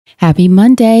Happy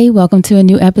Monday. Welcome to a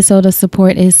new episode of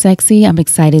Support is Sexy. I'm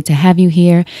excited to have you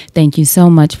here. Thank you so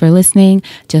much for listening.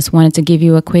 Just wanted to give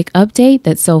you a quick update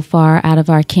that so far out of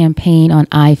our campaign on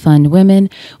I Fund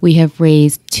Women, we have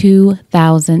raised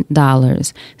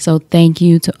 $2,000. So thank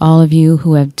you to all of you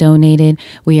who have donated.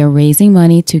 We are raising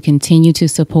money to continue to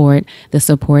support the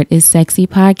Support is Sexy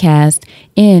podcast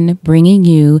in bringing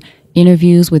you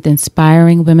interviews with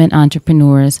inspiring women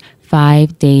entrepreneurs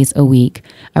 5 days a week.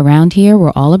 Around here,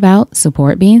 we're all about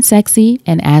support being sexy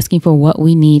and asking for what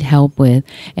we need help with.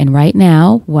 And right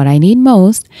now, what I need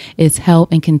most is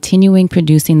help in continuing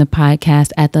producing the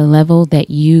podcast at the level that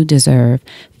you deserve.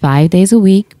 5 days a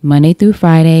week, Monday through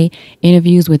Friday,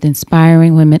 interviews with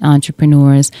inspiring women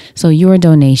entrepreneurs. So your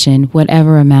donation,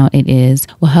 whatever amount it is,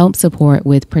 will help support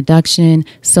with production,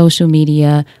 social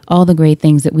media, all the great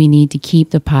things that we need to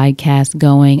keep the podcast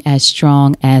going as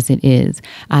strong as it is.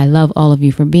 I love all of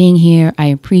you for being here. I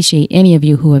appreciate any of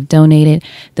you who have donated.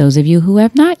 Those of you who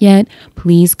have not yet,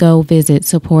 please go visit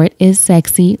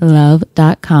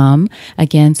supportissexylove.com.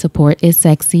 Again,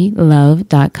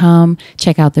 supportissexylove.com.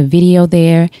 Check out the video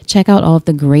there. Check out all of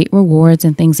the great rewards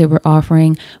and things that we're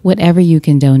offering. Whatever you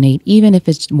can donate, even if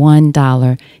it's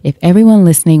 $1. If everyone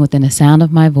listening within the sound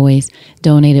of my voice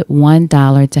donated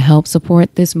 $1 to help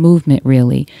support this movement,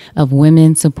 really, of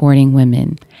women supporting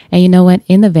women. And you know what?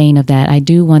 In the vein of that, I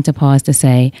do want to pause to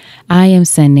say, I am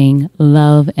sending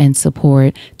love and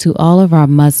support to all of our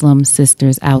Muslim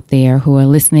sisters out there who are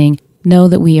listening. Know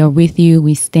that we are with you.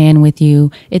 We stand with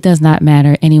you. It does not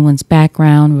matter anyone's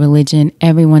background, religion.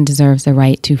 Everyone deserves the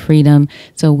right to freedom.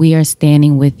 So we are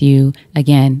standing with you.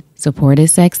 Again, support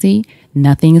is sexy.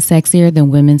 Nothing is sexier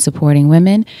than women supporting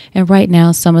women. And right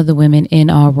now, some of the women in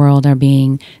our world are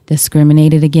being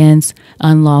discriminated against,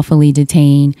 unlawfully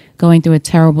detained, going through a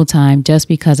terrible time just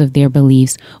because of their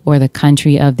beliefs or the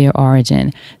country of their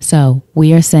origin. So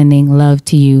we are sending love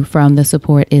to you from the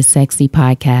Support is Sexy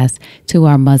podcast to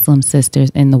our Muslim sisters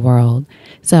in the world.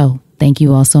 So thank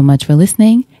you all so much for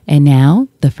listening. And now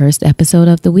the first episode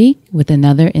of the week with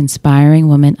another inspiring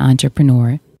woman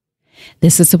entrepreneur.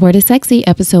 This is Support is Sexy,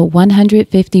 episode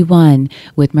 151,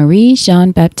 with Marie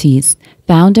Jean-Baptiste,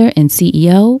 founder and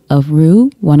CEO of RUE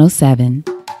 107.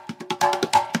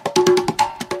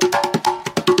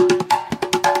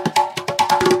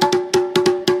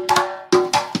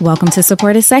 Welcome to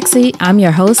Support is Sexy. I'm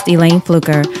your host, Elayne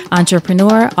Fluker,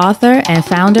 entrepreneur, author, and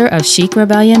founder of Chic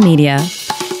Rebellion Media.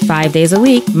 5 days a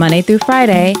week, Monday through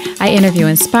Friday, I interview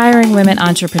inspiring women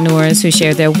entrepreneurs who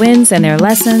share their wins and their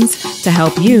lessons to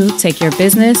help you take your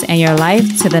business and your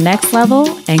life to the next level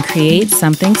and create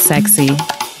something sexy.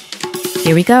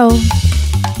 Here we go.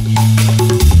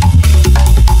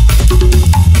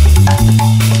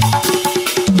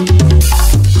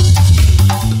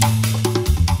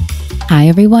 Hi,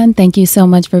 everyone. Thank you so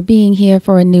much for being here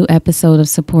for a new episode of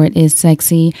Support is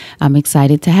Sexy. I'm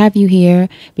excited to have you here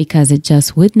because it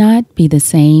just would not be the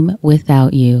same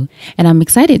without you. And I'm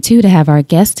excited, too, to have our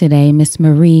guest today, Miss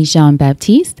Marie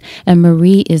Jean-Baptiste. And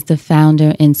Marie is the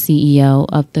founder and CEO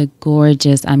of the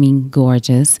gorgeous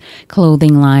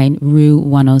clothing line RUE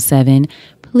 107.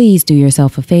 Please do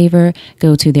yourself a favor.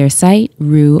 Go to their site,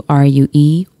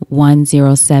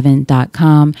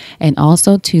 RUE107.com, and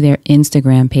also to their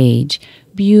Instagram page.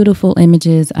 Beautiful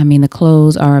images. I mean, the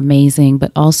clothes are amazing,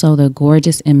 but also the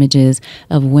gorgeous images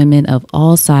of women of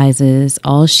all sizes,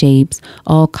 all shapes,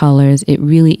 all colors. It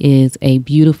really is a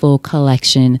beautiful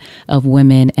collection of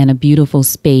women and a beautiful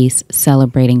space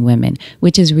celebrating women,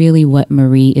 which is really what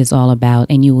Marie is all about.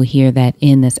 And you will hear that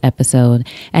in this episode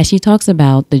as she talks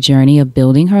about the journey of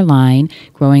building her line,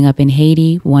 growing up in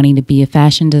Haiti, wanting to be a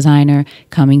fashion designer,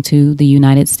 coming to the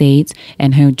United States,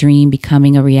 and her dream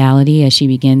becoming a reality as she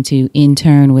began to intern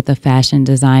with a fashion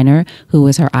designer who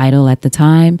was her idol at the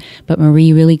time. But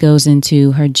Marie really goes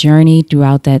into her journey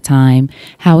throughout that time,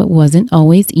 how it wasn't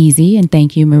always easy. And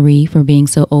thank you, Marie, for being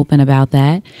so open about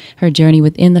that. Her journey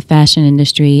within the fashion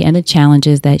industry and the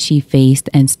challenges that she faced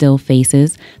and still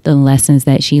faces, the lessons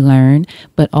that she learned.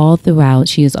 But all throughout,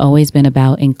 she has always been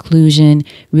about inclusion,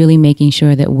 really making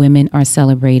sure that women are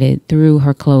celebrated through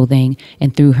her clothing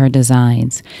and through her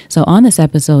designs. So on this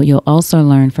episode, you'll also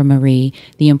learn from Marie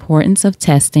the importance of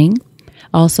testing,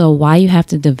 also why you have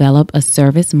to develop a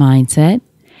service mindset,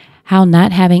 how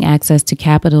not having access to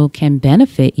capital can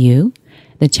benefit you,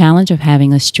 the challenge of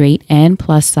having a straight and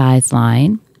plus size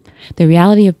line, the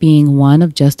reality of being one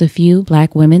of just a few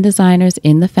Black women designers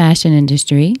in the fashion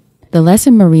industry, The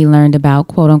lesson Marie learned about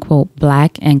quote unquote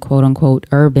black and quote unquote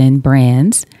urban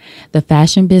brands. The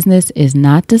fashion business is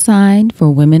not designed for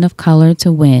women of color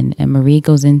to win, and Marie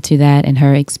goes into that and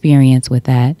her experience with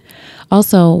that.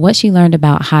 Also, what she learned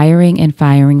about hiring and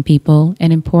firing people,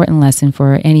 an important lesson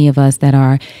for any of us that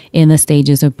are in the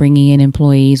stages of bringing in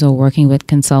employees or working with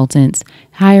consultants.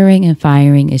 Hiring and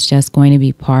firing is just going to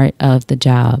be part of the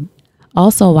job.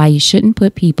 Also, why you shouldn't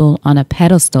put people on a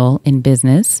pedestal in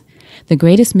business. The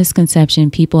greatest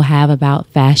misconception people have about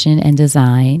fashion and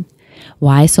design.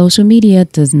 Why social media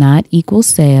does not equal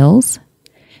sales.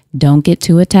 Don't get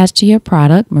too attached to your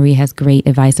product. Marie has great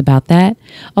advice about that.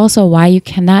 Also, why you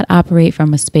cannot operate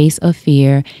from a space of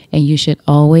fear and you should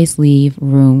always leave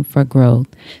room for growth.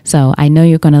 So I know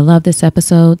you're going to love this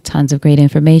episode. Tons of great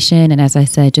information. And as I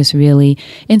said, just really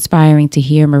inspiring to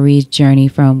hear Marie's journey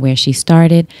from where she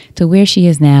started to where she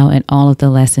is now and all of the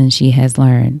lessons she has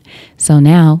learned. So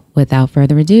now, without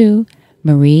further ado,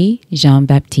 Marie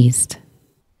Jean-Baptiste.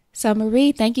 So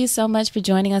Marie, thank you so much for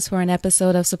joining us for an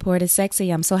episode of Support is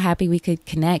Sexy. I'm so happy we could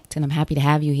connect, and I'm happy to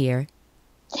have you here.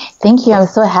 Thank you. I'm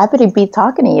so happy to be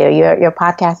talking to you. Your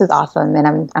podcast is awesome,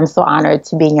 and I'm so honored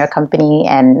to be in your company,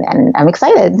 and I'm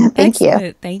excited. Thank Excellent.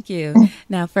 you. Thank you.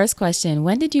 Now, first question,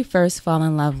 when did you first fall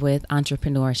in love with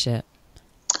entrepreneurship?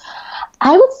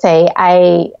 I would say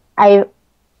I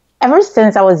ever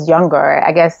since I was younger,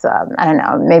 I guess, I don't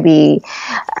know, maybe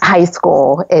high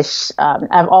school-ish,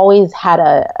 I've always had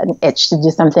an itch to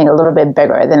do something a little bit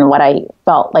bigger than what I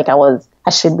felt like I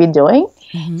should be doing.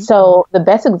 Mm-hmm. So the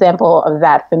best example of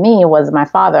that for me was my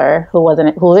father, who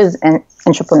is an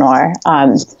entrepreneur,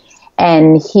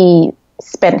 and he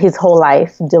spent his whole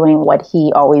life doing what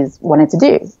he always wanted to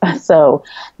do. So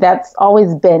that's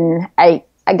always been, I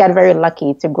got very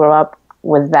lucky to grow up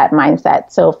with that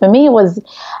mindset. So for me,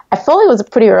 I felt it was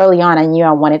pretty early on. I knew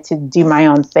I wanted to do my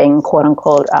own thing, quote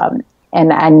unquote.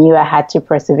 And I knew I had to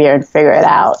persevere and figure it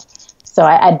out. So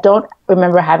I don't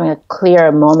remember having a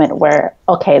clear moment where,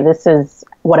 okay, this is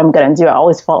what I'm going to do. I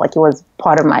always felt like it was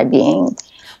part of my being.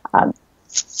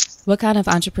 What kind of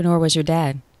entrepreneur was your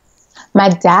dad? My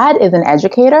dad is an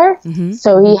educator. Mm-hmm.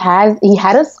 So he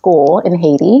had a school in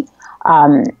Haiti.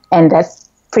 And that's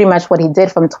pretty much what he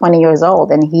did from 20 years old,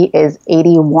 and he is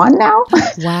 81 now.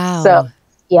 Wow. So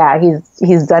yeah,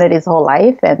 he's done it his whole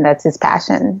life, and that's his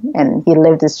passion, and he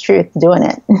lived his truth doing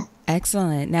it.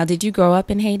 Excellent. Now, did you grow up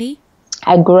in Haiti?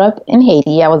 I grew up in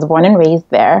Haiti. I was born and raised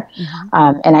there.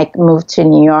 Mm-hmm. And I moved to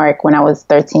New York when I was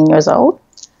 13 years old.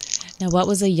 Now, what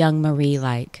was a young Marie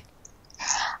like?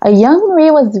 A young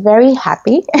Marie was very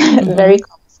happy, mm-hmm. very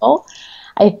colorful.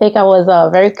 I think I was a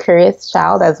very curious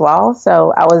child as well.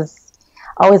 So I was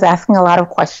always asking a lot of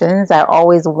questions. I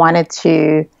always wanted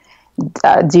to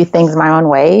do things my own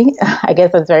way. I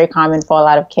guess that's very common for a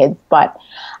lot of kids, but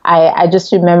I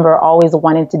just remember always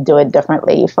wanting to do it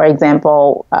differently. For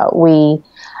example,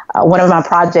 one of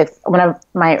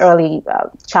my early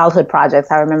childhood projects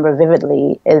I remember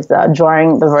vividly is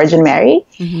drawing the Virgin Mary.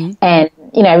 Mm-hmm. And,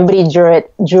 everybody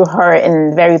drew her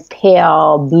in very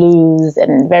pale blues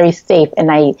and very safe. And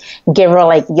I gave her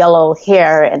like yellow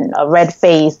hair and a red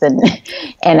face and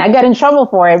I got in trouble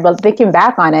for it. But thinking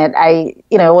back on it,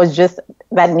 it was just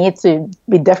that need to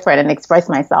be different and express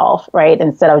myself, right?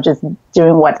 Instead of just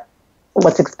doing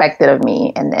what's expected of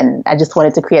me. And I just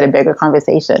wanted to create a bigger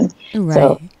conversation. Right.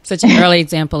 So, such an early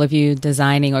example of you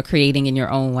designing or creating in your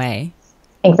own way.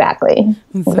 Exactly.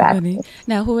 So funny.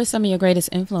 Now, who were some of your greatest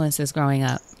influences growing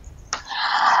up?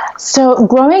 So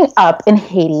growing up in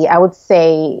Haiti, I would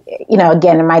say,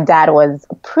 again, my dad was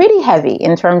pretty heavy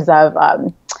in terms of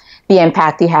the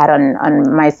impact he had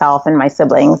on myself and my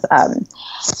siblings.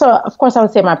 So, of course, I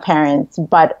would say my parents,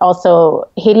 but also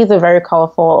Haiti is a very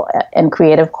colorful and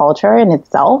creative culture in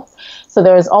itself. So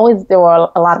there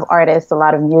were a lot of artists, a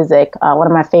lot of music. One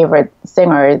of my favorite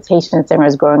Haitian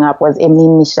singers growing up was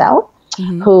Elayne Michel,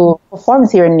 mm-hmm. who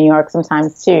performs here in New York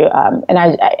sometimes too. And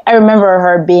I remember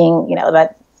her being,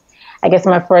 that I guess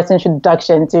my first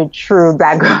introduction to true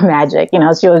Black girl magic.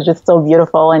 She was just so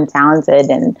beautiful and talented,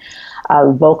 and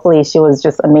vocally she was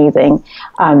just amazing.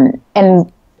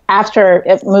 And after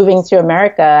moving to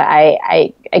America,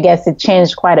 I guess it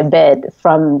changed quite a bit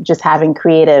from just having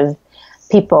creative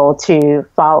people to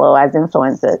follow as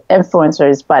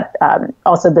influencers, but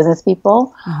also business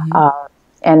people, mm-hmm.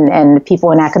 And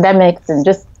people in academics and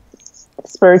just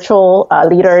spiritual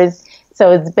leaders. So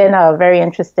it's been a very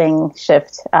interesting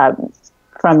shift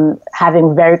from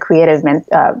having very creative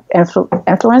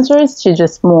influencers to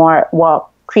just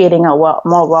creating a more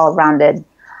well-rounded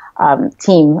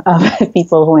team of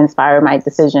people who inspire my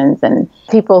decisions and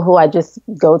people who I just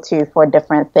go to for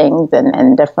different things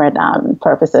and different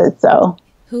purposes. So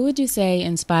Who would you say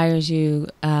inspires you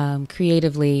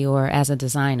creatively or as a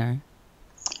designer?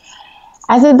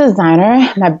 As a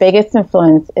designer, my biggest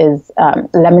influence is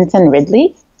Lemington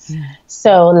Ridley.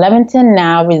 So Lemington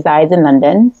now resides in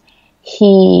London.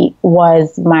 He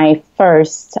was my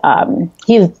first,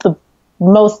 he's the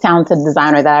most talented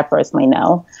designer that I personally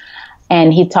know.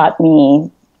 And he taught me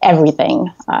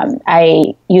everything.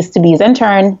 I used to be his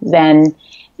intern, then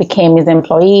became his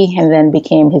employee, and then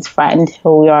became his friend,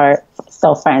 who we are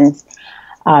still friends.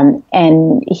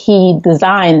 And he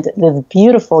designed these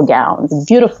beautiful gowns,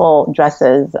 beautiful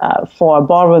dresses for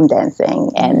ballroom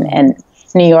dancing and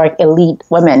New York elite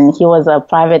women. He was a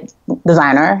private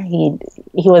designer. He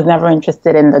was never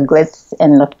interested in the glitz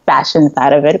and the fashion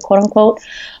side of it, quote unquote.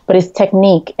 But his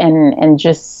technique and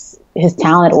just his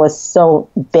talent was so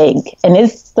big, and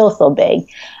is still so big.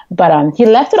 But he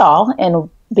left it all and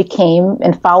became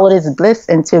and followed his bliss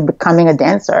into becoming a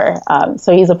dancer.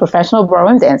 So he's a professional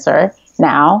ballroom dancer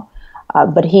now,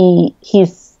 but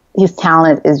his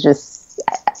talent is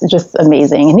just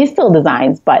amazing, and he still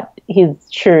designs, but his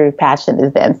true passion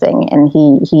is dancing, and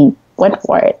he went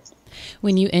for it.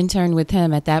 When you interned with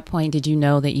him at that point, did you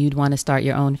know that you'd want to start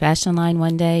your own fashion line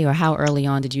one day, or how early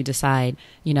on did you decide,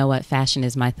 you know what, fashion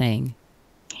is my thing?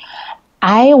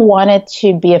 I wanted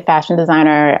to be a fashion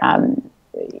designer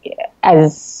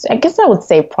as I guess I would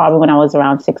say probably when I was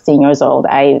around 16 years old.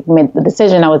 I made the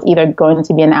decision I was either going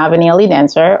to be an Alvin Ailey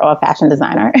dancer or a fashion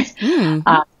designer,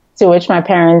 to which my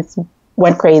parents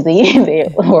went crazy.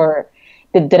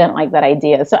 They didn't like that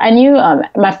idea. So I knew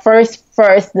my first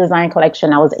design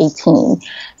collection, I was 18.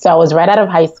 So I was right out of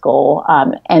high school.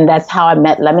 And that's how I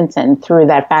met Lemington, through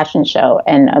that fashion show.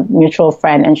 And a mutual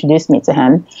friend introduced me to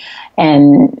him.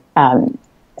 And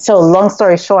so long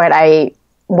story short,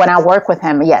 when I worked with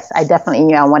him, yes, I definitely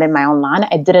knew I wanted my own line.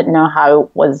 I didn't know how it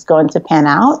was going to pan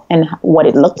out and what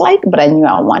it looked like, but I knew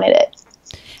I wanted it.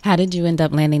 How did you end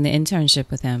up landing the internship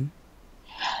with him?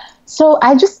 So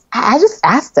I just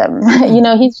asked him. You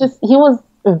know, he was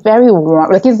very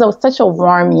warm. Like, he's such a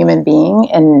warm human being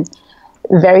and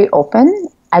very open.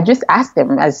 I just asked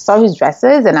him. I saw his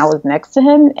dresses and I was next to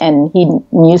him, and he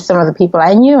knew some of the people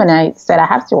I knew, and I said, I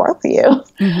have to work for you.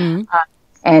 Mm-hmm.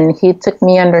 And he took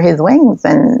me under his wings,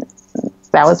 and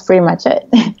that was pretty much it.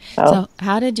 So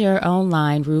how did your own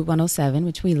line, RUE 107,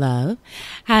 which we love,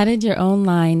 how did your own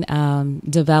line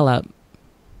develop?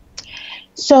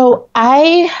 So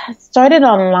I started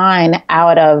online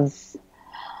out of,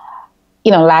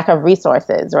 lack of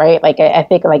resources, right? Like, I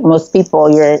think like most people,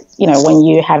 when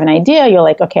you have an idea, you're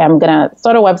like, okay, I'm going to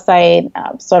start a website,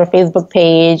 start a Facebook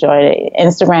page or an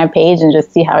Instagram page and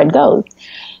just see how it goes.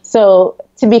 So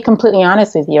to be completely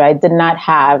honest with you, I did not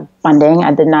have funding.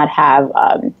 I did not have,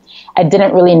 I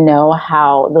didn't really know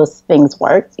how those things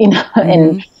work, mm-hmm.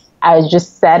 And I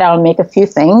just said, I'll make a few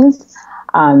things.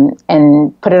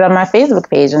 And put it on my Facebook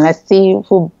page, and let's see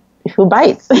who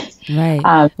bites.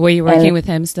 Right. Were you working with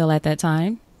him still at that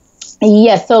time?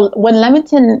 Yes. So when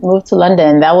Lemington moved to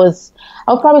London, I would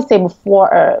probably say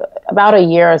before, about a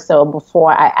year or so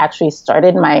before I actually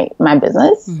started my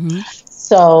business. Mm-hmm.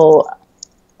 So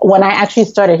when I actually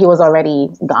started, he was already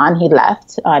gone. He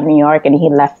left New York, and he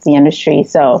left the industry.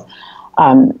 So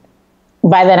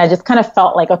by then I just kind of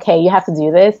felt like, okay, you have to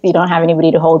do this. You don't have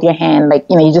anybody to hold your hand. Like,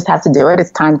 you just have to do it.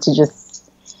 It's time to just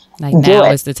do now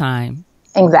it. Is the time.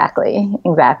 Exactly.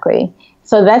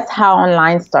 So that's how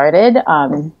online started.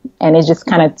 And it just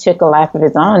kind of took a life of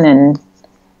its own, and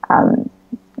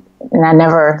I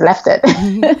never left it.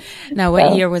 Now,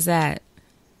 what year was that?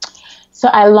 So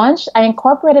I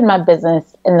incorporated my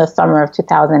business in the summer of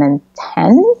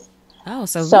 2010. Oh,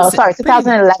 so sorry,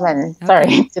 2011. Okay.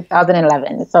 Sorry,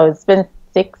 2011. So it's been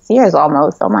 6 years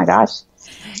almost. Oh my gosh.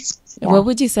 Yeah. What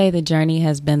would you say the journey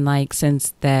has been like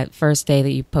since that first day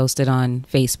that you posted on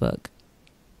Facebook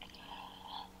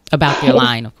about your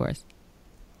line, of course?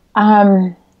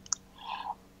 I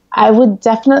would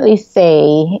definitely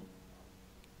say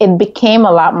it became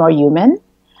a lot more human.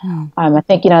 I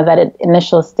think, that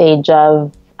initial stage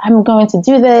of, I'm going to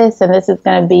do this, and this is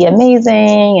going to be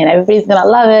amazing, and everybody's going to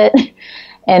love it.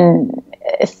 And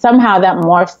somehow that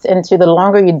morphs into, the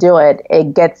longer you do it,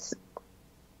 it gets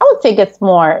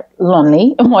more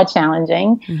lonely, more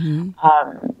challenging.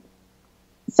 Mm-hmm.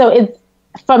 So it's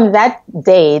from that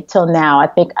day till now, I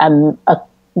think I'm a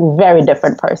very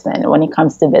different person when it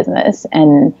comes to business,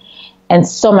 and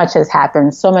so much has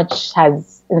happened. So much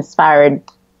has inspired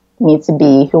me to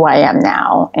be who I am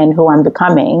now and who I'm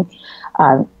becoming.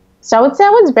 So I would say I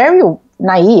was very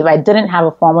naive. I didn't have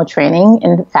a formal training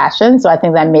in fashion, so I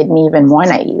think that made me even more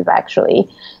naive, actually.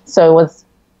 So it was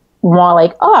more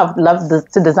like, oh, I'd love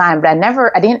to design, but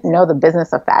I didn't know the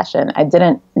business of fashion. I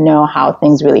didn't know how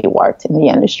things really worked in the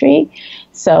industry.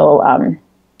 So,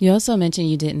 you also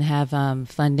mentioned you didn't have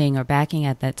funding or backing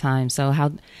at that time. So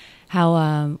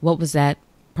what was that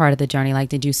part of the journey like?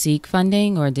 Did you seek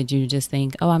funding, or did you just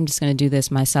think, oh, I'm just going to do this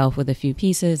myself with a few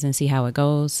pieces and see how it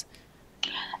goes?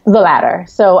 The latter.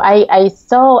 So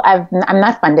I'm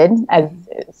not funded as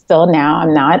still now.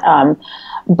 I'm not.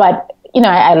 But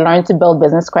I learned to build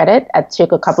business credit. I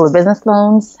took a couple of business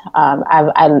loans.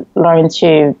 I learned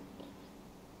to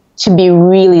be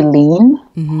really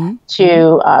lean,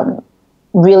 to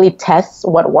really test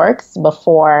what works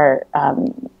before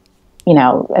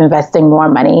investing more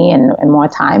money and more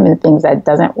time in things that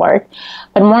doesn't work.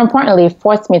 But more importantly, it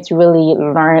forced me to really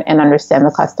learn and understand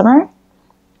the customer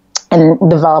and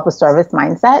develop a service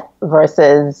mindset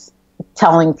versus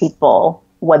telling people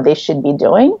what they should be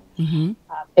doing.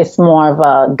 It's more of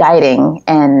a guiding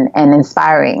and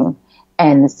inspiring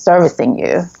and servicing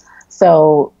you.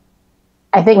 So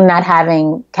I think not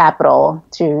having capital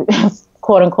to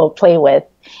quote unquote play with,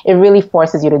 it really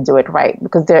forces you to do it right,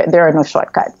 because there are no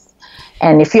shortcuts.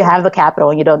 And if you have the capital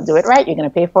and you don't do it right, you're going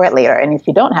to pay for it later. And if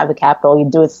you don't have the capital, you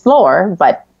do it slower,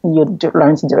 but you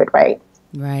learn to do it right.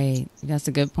 Right. That's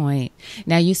a good point.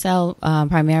 Now you sell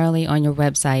primarily on your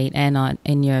website and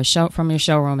from your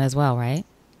showroom as well, right?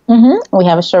 We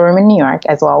have a showroom in New York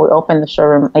as well. We opened the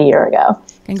showroom a year ago.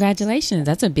 Congratulations.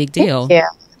 That's a big deal. Yeah.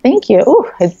 Thank you. Ooh,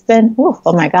 it's been,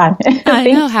 oh my God.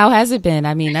 I know. How has it been?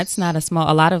 I mean, that's not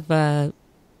a lot of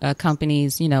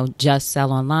companies, just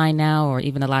sell online now, or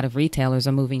even a lot of retailers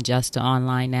are moving just to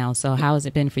online now. So how has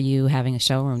it been for you having a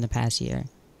showroom the past year?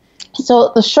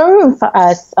 So the showroom for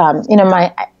us,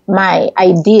 my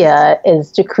idea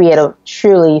is to create a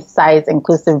truly size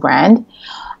inclusive brand.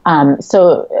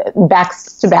 So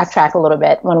to backtrack a little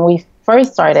bit, when we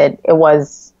first started, it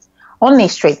was only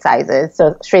straight sizes.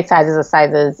 So straight sizes are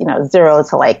sizes, 0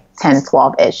 to like 10,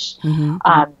 12-ish.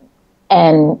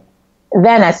 And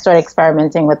then I started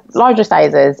experimenting with larger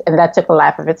sizes, and that took a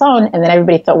life of its own. And then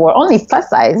everybody thought we're only plus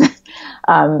size.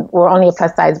 We're only a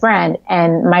plus size brand.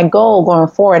 And my goal going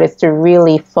forward is to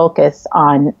really focus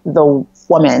on the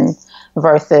woman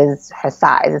versus her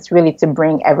size. It's really to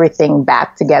bring everything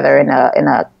back together in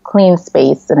a clean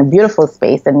space, in a beautiful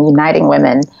space, and uniting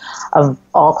women of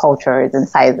all cultures and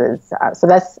sizes. So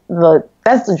that's the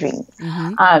dream.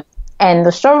 And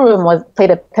the showroom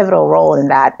played a pivotal role in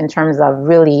that, in terms of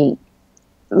really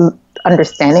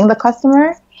understanding the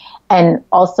customer and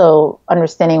also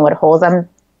understanding what holes I'm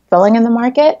filling in the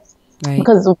market. Right.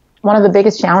 Because one of the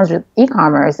biggest challenges with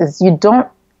e-commerce is you don't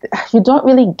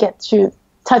really get to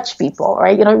touch people,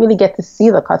 right? You don't really get to see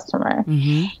the customer.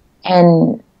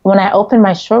 And when I opened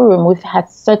my showroom, we've had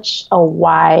such a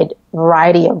wide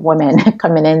variety of women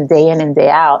coming in and day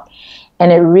out.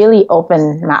 And it really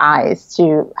opened my eyes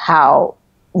to how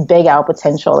big our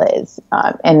potential is,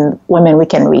 and women we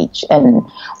can reach and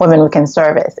women we can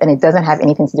service. And it doesn't have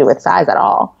anything to do with size at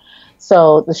all.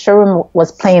 So the showroom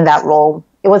was playing that role.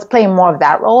 It was playing more of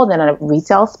that role than a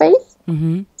retail space.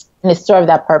 And it served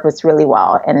that purpose really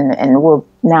well. And we're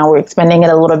expanding it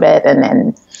a little bit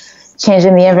and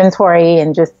changing the inventory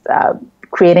and just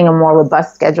creating a more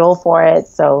robust schedule for it.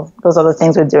 So those are the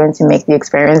things we're doing to make the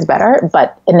experience better.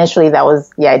 But initially, that was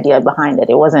the idea behind it.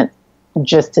 It wasn't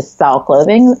just to sell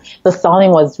clothing. The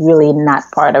selling was really not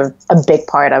a big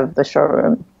part of the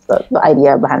showroom, the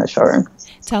idea behind the showroom.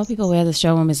 Tell people where the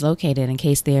showroom is located in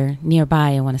case they're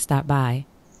nearby and want to stop by.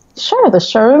 Sure. The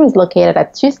showroom is located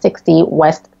at 260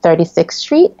 West 36th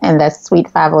Street, and that's Suite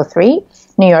 503,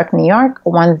 New York,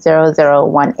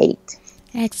 10018.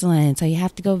 Excellent. So you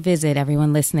have to go visit,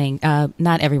 everyone listening.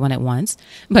 Not everyone at once,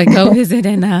 but go visit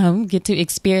and get to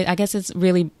experience. I guess it's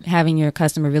really having your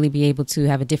customer really be able to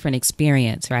have a different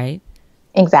experience, right?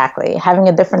 Exactly. Having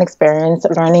a different experience,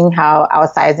 learning how our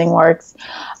sizing works.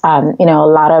 Having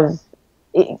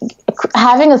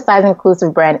a size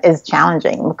inclusive brand is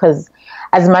challenging, because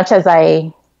as much as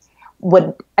I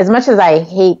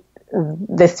hate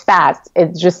this fact,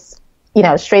 it's just,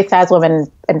 straight size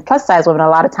women and plus size women a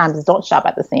lot of times don't shop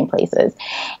at the same places,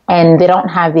 and they don't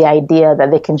have the idea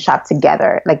that they can shop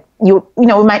together. Like we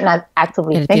might not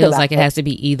actively think about it. It feels like it has to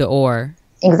be either or.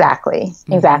 Exactly.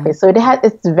 So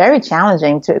it's very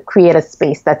challenging to create a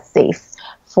space that's safe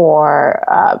for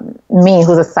me,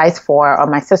 who's a size 4, or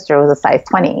my sister, who's a size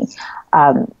 20.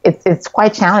 It's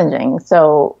quite challenging.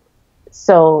 So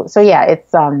yeah,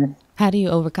 it's. How do you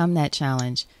overcome that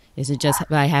challenge? Is it just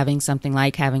by having something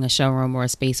like having a showroom or a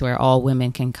space where all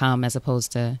women can come, as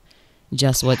opposed to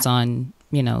just what's on,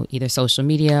 either social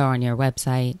media or on your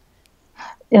website?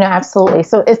 Absolutely.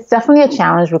 So it's definitely a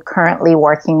challenge. We're currently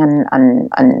working on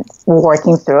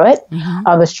working through it.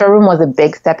 The showroom was a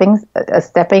big stepping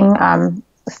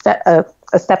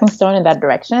stone in that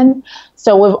direction.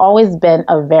 So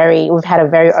we've had a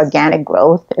very organic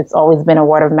growth. It's always been a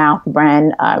word of mouth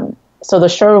brand. So the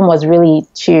showroom was really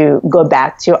to go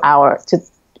back to our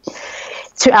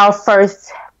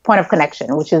first point of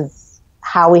connection, which is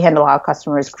how we handle our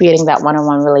customers, creating that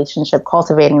one-on-one relationship,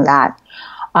 cultivating that.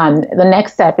 The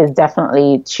next step is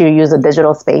definitely to use a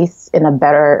digital space in a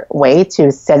better way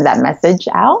to send that message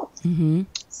out.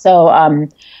 So,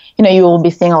 you will be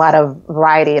seeing a lot of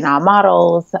variety in our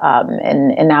models,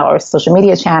 in our social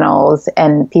media channels,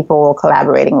 and people we're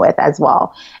collaborating with as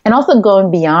well. And also going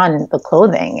beyond the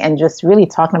clothing and just really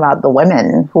talking about the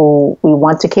women who we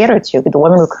want to cater to, the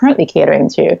women we're currently catering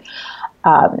to.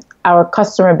 Our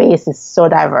customer base is so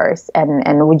diverse,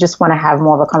 and we just want to have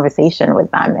more of a conversation with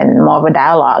them and more of a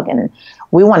dialogue. And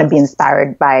we want to be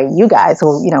inspired by you guys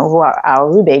who are our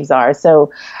RUE babes are.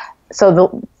 So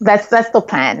that's the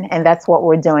plan, and that's what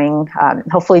we're doing.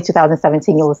 Hopefully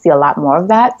 2017, you will see a lot more of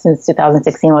that, since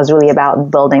 2016 was really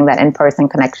about building that in-person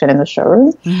connection in the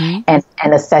showroom and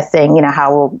assessing,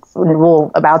 how we're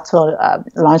about to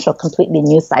launch a completely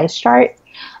new size chart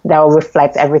that will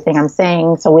reflect everything I'm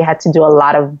saying. So we had to do a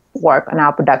lot of work on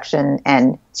our production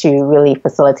and to really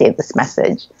facilitate this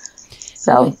message.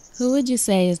 So who would you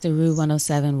say is the RUE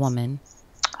 107 woman?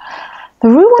 The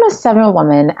RUE 107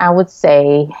 woman, I would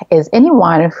say, is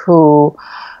anyone who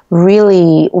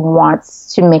really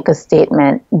wants to make a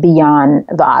statement beyond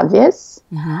the obvious.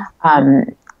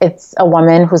 It's a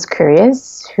woman who's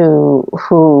curious, whose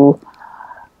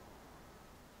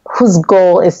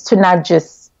goal is to not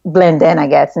just blend in, I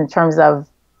guess, in terms of,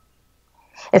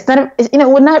 it's not,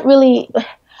 we're not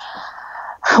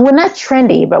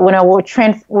trendy, but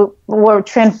we're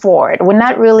trend forward. We're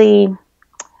not really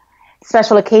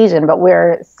special occasion, but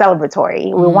we're celebratory.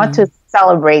 We want to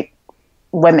celebrate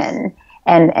women,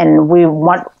 and we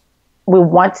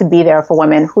want to be there for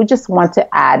women who just want to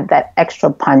add that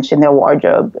extra punch in their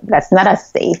wardrobe that's not as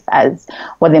safe as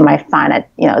what they might find at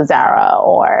Zara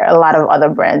or a lot of other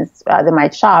brands they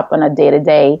might shop on a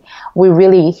day-to-day. We're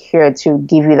really here to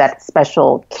give you that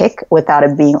special kick without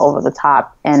it being over the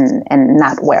top and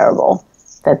not wearable.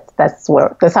 That's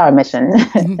our mission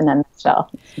in a nutshell.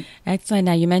 Excellent.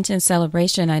 Now, you mentioned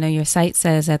celebration. I know your site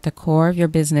says at the core of your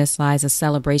business lies a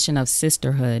celebration of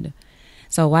sisterhood.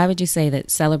 So why would you say that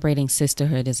celebrating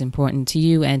sisterhood is important to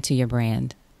you and to your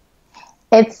brand?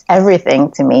 It's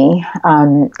everything to me.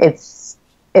 It's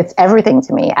everything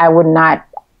to me. I would not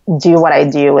do what I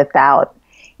do without,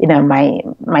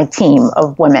 my team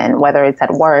of women, whether it's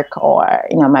at work or,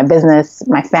 my business,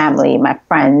 my family, my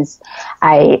friends.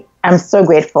 I'm so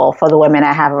grateful for the women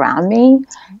I have around me.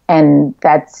 And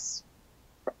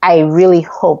I really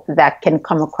hope that can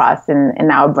come across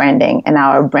in our branding and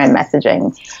our brand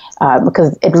messaging,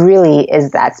 because it really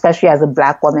is that, especially as a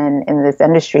Black woman in this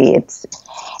industry,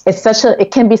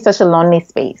 it can be such a lonely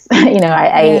space.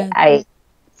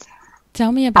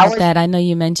 Tell me about that. I know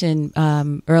you mentioned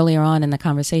earlier on in the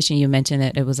conversation, you mentioned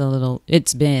that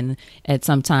it's been at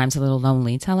some times a little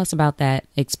lonely. Tell us about that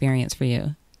experience for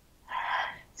you.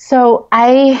 So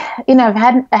I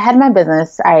had my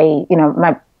business.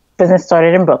 My business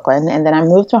started in Brooklyn, and then I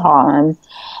moved to Harlem,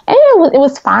 and it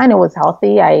was fine. It was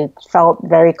healthy. I felt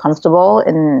very comfortable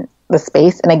in the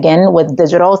space. And again, with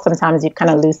digital, sometimes you kind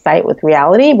of lose sight with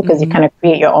reality because you kind of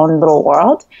create your own little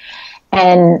world.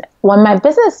 And when my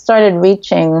business started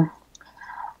reaching,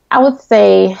 I would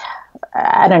say,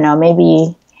 I don't know,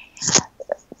 maybe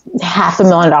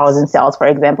 $500,000 in sales, for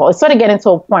example, it started getting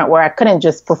to a point where I couldn't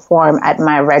just perform at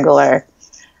my regular,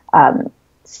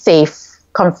 safe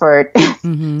comfort,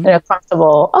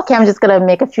 comfortable. Okay, I'm just going to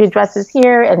make a few dresses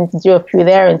here and do a few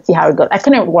there and see how it goes. I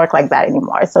couldn't work like that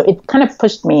anymore. So it kind of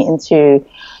pushed me into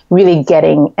really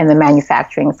getting in the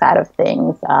manufacturing side of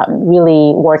things,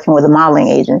 really working with the modeling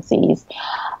agencies,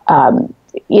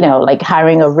 like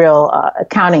hiring a real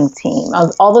accounting team,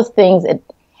 all those things.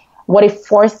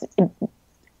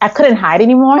 I couldn't hide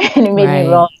anymore, and it made me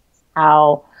realize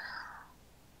how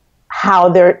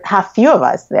few of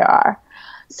us there are.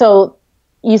 So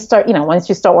you start, once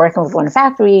you start working with one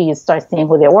factory, you start seeing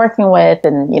who they're working with,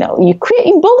 and you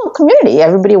build a community.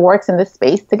 Everybody works in this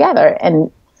space together,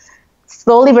 and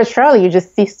slowly but surely, you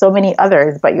just see so many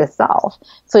others but yourself.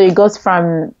 So it goes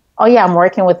from, oh yeah, I'm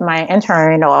working with my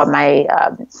intern or my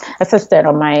assistant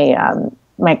or my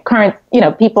current,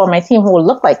 people on my team who will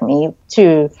look like me,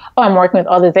 to, oh, I'm working with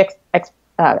all these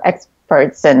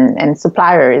experts and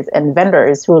suppliers and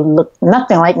vendors who look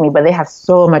nothing like me, but they have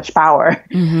so much power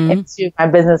into my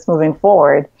business moving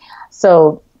forward.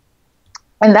 So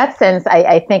in that sense,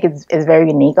 I think it's very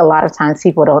unique. A lot of times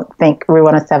people don't think RUE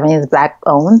 107 is Black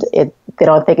owned. They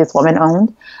don't think it's woman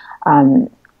owned.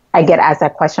 I get asked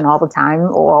that question all the time,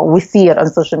 or we see it on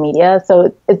social media.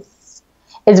 So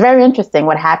it's very interesting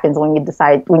what happens when you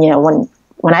decide,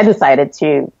 when I decided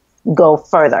to go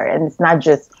further. And it's not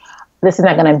just, this is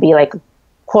not going to be like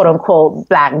quote unquote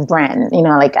Black brand.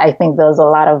 Like I think there's a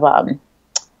lot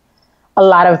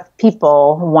of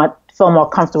people feel more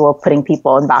comfortable putting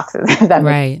people in boxes.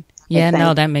 Right. Yeah,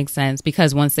 no, that makes sense.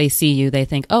 Because once they see you, they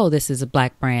think, oh, this is a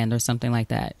Black brand or something like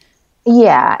that.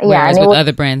 Yeah. Whereas with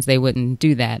other brands, they wouldn't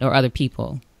do that, or other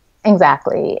people.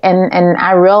 Exactly. And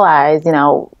I realized,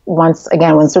 once we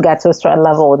got to a certain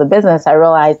level with the business, I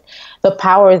realized the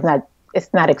power is not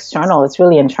external. It's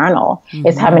really internal.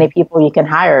 It's how many people you can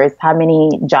hire. It's how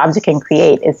many jobs you can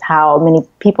create. It's how many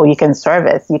people you can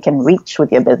service, you can reach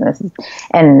with your business.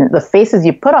 And the faces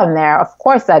you put on there, of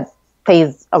course, that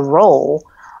plays a role.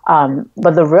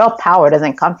 But the real power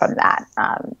doesn't come from that.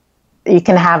 You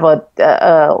can have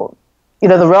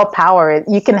the real power,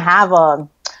 you can have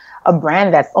a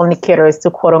brand that only caters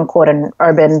to quote unquote an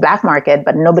urban Black market,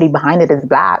 but nobody behind it is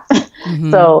Black.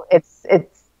 So it's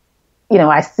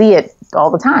I see it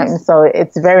all the time. So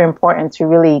it's very important to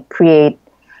really create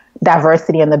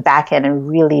diversity on the back end and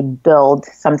really build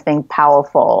something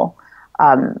powerful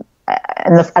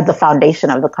at the foundation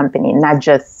of the company, not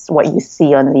just what you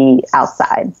see on the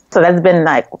outside. So that's been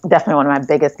definitely one of my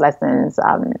biggest lessons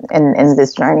in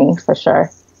this journey, for sure.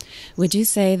 Would you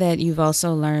say that you've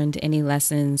also learned any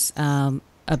lessons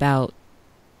about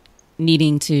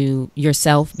needing to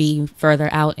yourself be further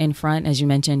out in front? As you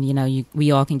mentioned,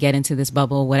 we all can get into this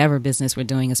bubble, whatever business we're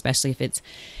doing, especially if it's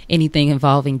anything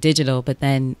involving digital. But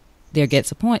then there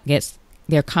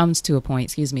comes to a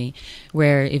point,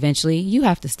 where eventually you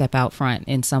have to step out front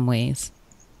in some ways.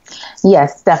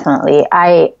 Yes, definitely.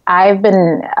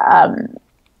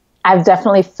 I've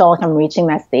definitely felt like I'm reaching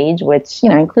that stage, which,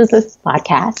 includes this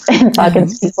podcast and talking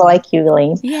to people like you,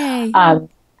 Elayne.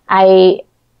 Yay.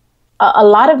 A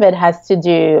lot of it has to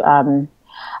do,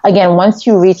 again, once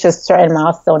you reach a certain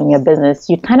milestone in your business,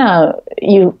 you kind of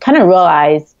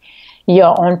realize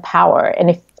your own power. And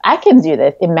if I can do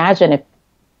this, imagine if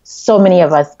so many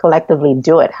of us collectively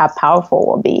do it, how powerful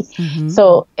we'll be.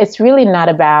 So it's really not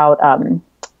about,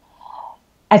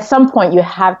 at some point you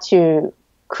have to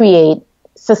create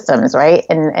systems, right?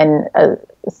 And a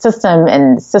system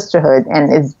and sisterhood.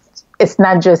 And it's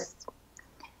not just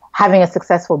having a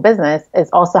successful business, it's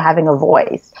also having a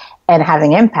voice and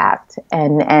having impact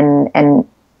and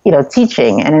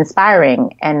teaching and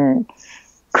inspiring and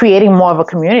creating more of a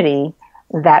community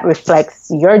that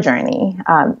reflects your journey.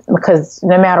 Because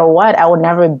no matter what, I will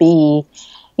never be,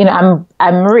 I'm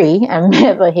Marie. I'm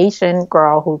the Haitian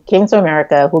girl who came to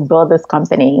America, who built this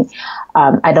company.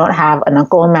 I don't have an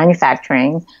uncle in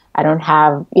manufacturing. I don't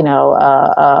have,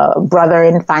 a brother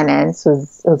in finance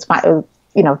who's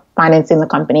financing the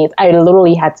companies. I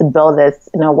literally had to build this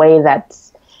in a way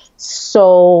that's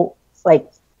so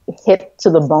hit to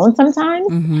the bone sometimes.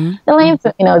 Elayne,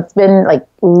 it's been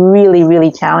really,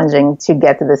 really challenging to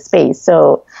get to this space.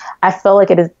 So I feel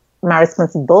like it is my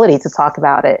responsibility to talk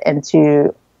about it and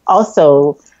to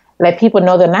also let people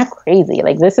know they're not crazy.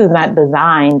 This is not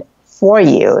designed for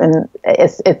you. And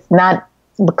it's not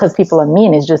because people are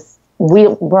mean. It's just, we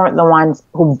weren't the ones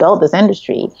who built this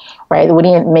industry, right? We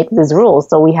didn't make these rules.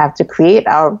 So we have to create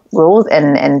our rules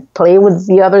and play with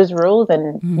the others' rules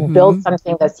and build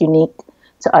something that's unique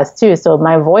to us too. So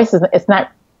my voice it's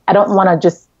not, I don't want to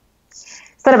just,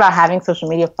 it's not about having social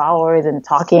media followers and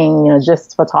talking,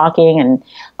 just for talking and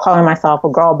calling myself a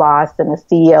girl boss and a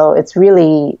CEO. It's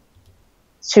really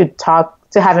to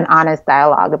have an honest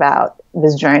dialogue about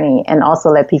this journey and also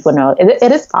let people know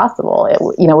it is possible.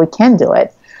 We can do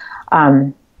it.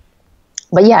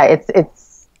 But yeah,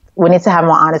 we need to have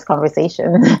more honest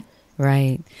conversations.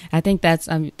 Right. I think that's,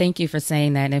 thank you for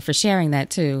saying that and for sharing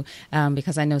that too.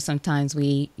 Because I know sometimes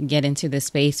we get into this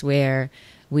space where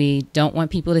we don't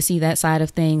want people to see that side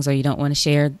of things, or you don't want to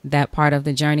share that part of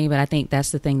the journey. But I think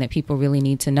that's the thing that people really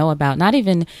need to know about. Not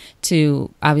even to,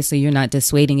 obviously, you're not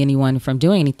dissuading anyone from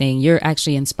doing anything. You're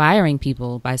actually inspiring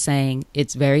people by saying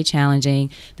it's very challenging.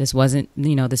 This wasn't,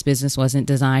 this business wasn't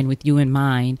designed with you in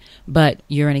mind, but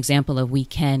you're an example of we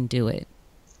can do it.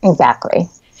 Exactly.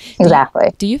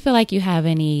 Do you feel like you have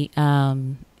any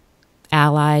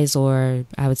allies, or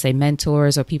I would say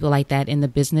mentors or people like that in the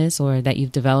business, or that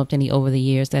you've developed any over the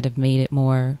years that have made it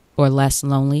more or less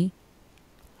lonely?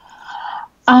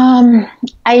 I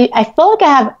feel like I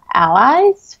have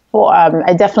allies.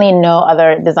 I definitely know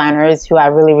other designers who I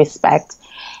really respect,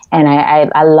 and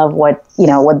I love what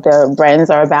their brands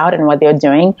are about and what they're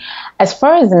doing. As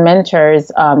far as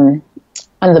mentors on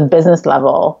the business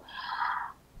level,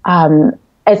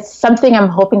 it's something I'm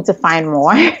hoping to find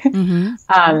more. Mm-hmm.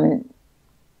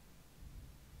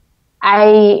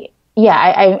 I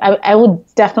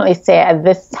would definitely say at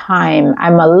this time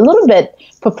I'm a little bit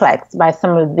perplexed by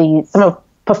some of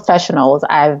professionals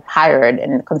I've hired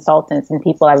and consultants and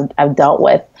people I've dealt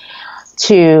with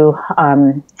to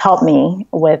help me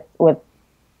with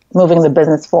moving the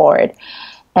business forward.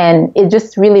 And it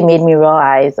just really made me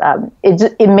realize,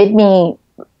 it made me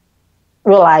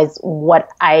realize what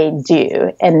I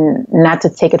do and not to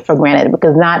take it for granted,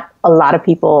 because not a lot of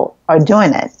people are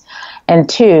doing it. And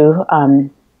two,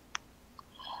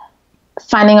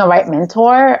 finding a right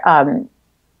mentor,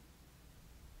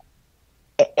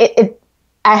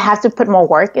 I have to put more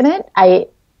work in it.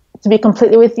 To be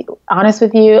completely honest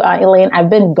with you, Elayne, I've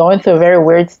been going through a very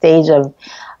weird stage of,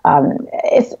 I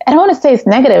don't want to say it's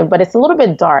negative, but it's a little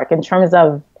bit dark in terms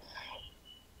of,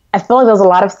 I feel like there's a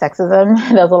lot of sexism.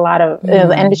 There's a lot of,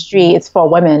 the industry is for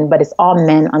women, but it's all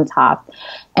men on top.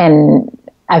 And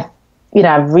I've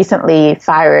recently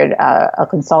fired a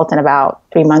consultant about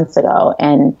 3 months ago,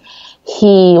 and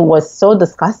he was so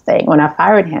disgusting when I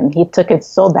fired him. He took it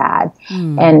so bad,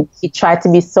 and he tried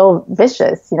to be so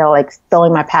vicious, like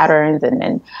stealing my patterns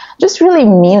and just really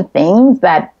mean things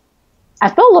that I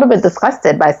feel a little bit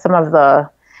disgusted by some of the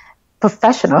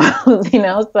professionals,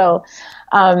 so.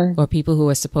 Or people who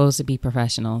are supposed to be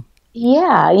professional.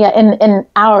 Yeah. In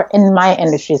my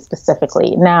industry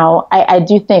specifically. Now, I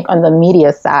do think on the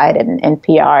media side and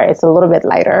PR, it's a little bit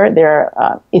lighter.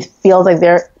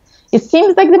 It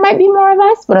seems like there might be more of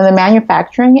us, but on the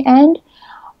manufacturing end,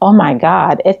 oh my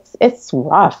God, it's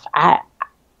rough.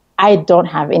 I don't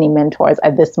have any mentors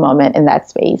at this moment in that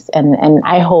space, and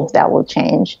I hope that will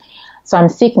change. So I'm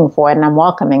seeking for it and I'm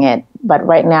welcoming it. But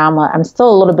right now I'm still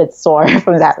a little bit sore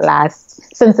from that last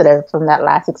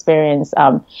experience.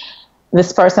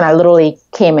 This person, I literally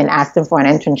came and asked them for an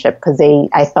internship because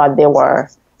I thought they were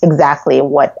exactly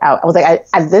what I was like.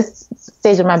 At this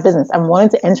stage of my business, I'm willing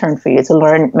to intern for you to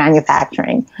learn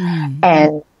manufacturing.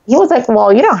 And he was like,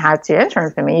 well, you don't have to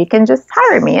intern for me. You can just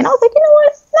hire me. And I was like, you know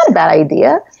what? Not a bad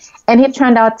idea. And he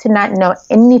turned out to not know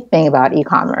anything about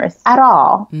e-commerce at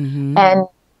all. Mm-hmm. And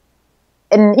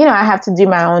I have to do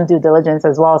my own due diligence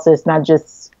as well. So it's not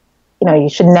just, you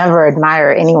should never admire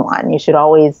anyone. You should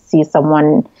always see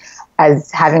someone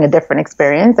as having a different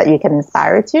experience that you can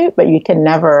inspire to, but you can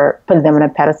never put them on a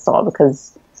pedestal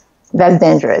because that's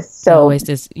dangerous. So always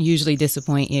just usually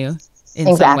disappoint you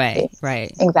in some way,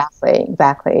 right?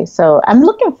 Exactly. So I'm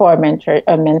looking for a mentor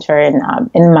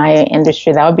in my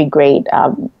industry. That would be great.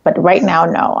 But right now,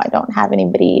 no, I don't have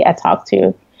anybody I talk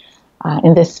to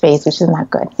in this space, which is not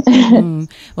good.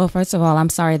 Well, first of all, I'm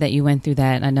sorry that you went through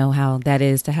that. I know how that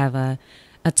is to have a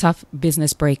tough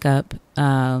business breakup,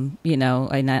 and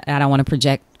I don't want to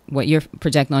project what you're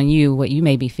projecting on you, what you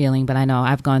may be feeling, but I know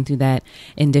I've gone through that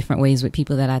in different ways with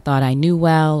people that I thought I knew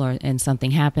well, and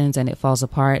something happens and it falls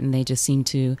apart and they just seem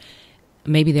to,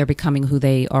 maybe they're becoming who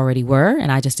they already were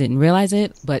and I just didn't realize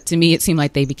it. But to me, it seemed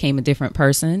like they became a different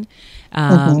person.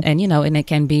 And it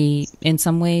can be in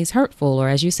some ways hurtful, or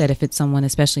as you said, if it's someone,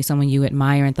 especially someone you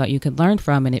admire and thought you could learn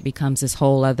from, and it becomes this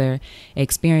whole other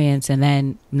experience, and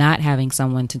then not having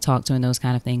someone to talk to and those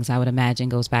kind of things, I would imagine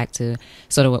goes back to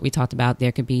sort of what we talked about.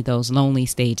 There could be those lonely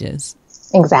stages.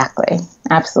 Exactly.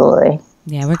 Absolutely.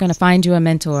 Yeah, we're going to find you a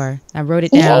mentor. I wrote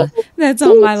it down. That's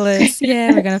on my list.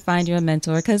 Yeah, we're going to find you a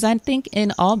mentor, because I think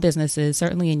in all businesses,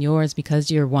 certainly in yours, because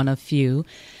you're one of few,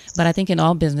 but I think in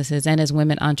all businesses and as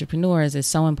women entrepreneurs, it's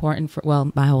so important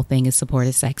my whole thing is support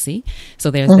is sexy.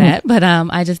 So there's that. But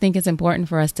I just think it's important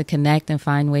for us to connect and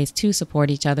find ways to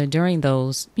support each other during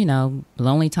those,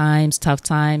 lonely times, tough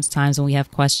times, times when we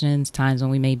have questions, times when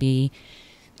we may be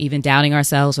even doubting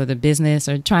ourselves or the business,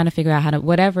 or trying to figure out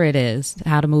whatever it is,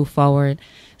 how to move forward.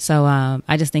 So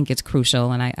I just think it's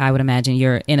crucial. And I would imagine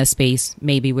you're in a space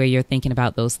maybe where you're thinking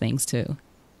about those things too.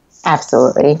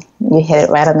 Absolutely. You hit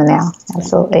it right on the nail.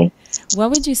 Absolutely.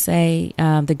 What would you say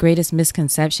the greatest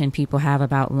misconception people have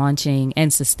about launching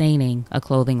and sustaining a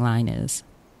clothing line is?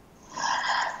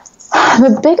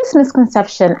 The biggest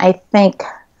misconception, I think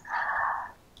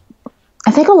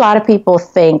a lot of people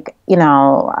think,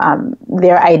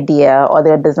 their idea or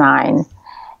their design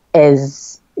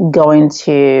is going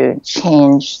to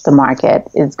change the market,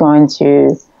 is going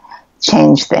to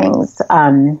change things.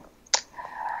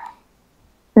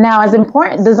 Now, as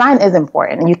important, design is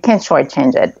important, and you can't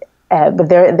shortchange it. But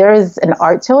there is an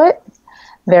art to it.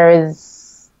 There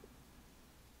is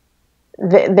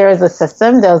there's a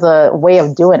system, there's a way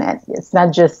of doing it. It's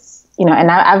not just,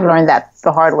 and I've learned that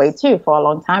the hard way too. For a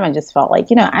long time, I just felt like,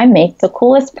 I make the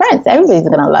coolest prints. Everybody's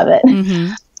going to love it.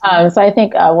 Mm-hmm. So I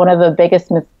think one of the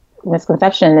biggest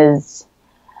misconception is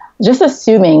just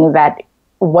assuming that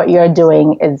what you're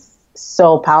doing is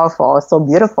so powerful, so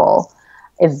beautiful,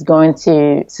 is going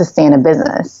to sustain a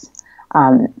business.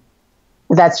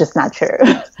 That's just not true.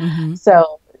 Mm-hmm.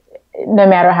 So no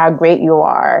matter how great you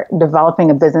are, developing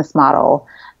a business model,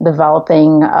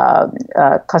 developing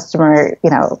a customer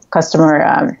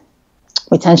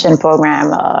retention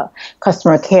program,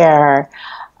 customer care,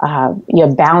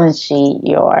 your balance sheet,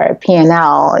 your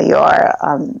P&L, your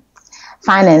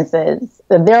finances,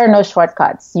 there are no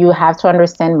shortcuts. You have to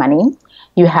understand money.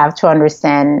 You have to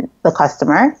understand the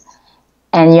customer,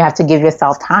 and you have to give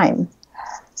yourself time.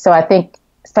 So I think,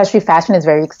 especially fashion is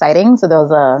very exciting. So there's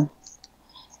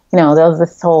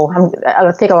this whole,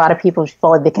 I think a lot of people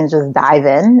feel like they can just dive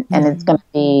in and it's going to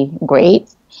be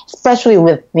great, especially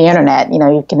with the internet.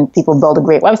 People build a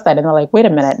great website and they're like, wait a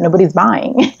minute, nobody's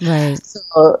buying. Right.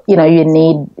 So, you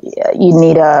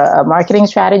need a marketing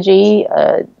strategy,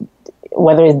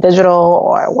 whether it's digital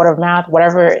or word of mouth,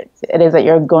 whatever it is that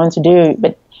you're going to do.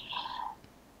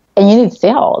 And you need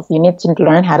sales. You need to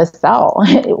learn how to sell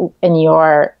in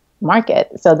your market.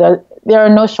 So there are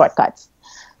no shortcuts.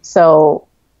 So,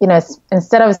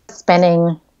 instead of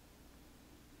spending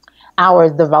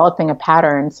hours developing a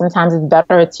pattern, sometimes it's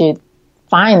better to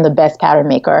find the best pattern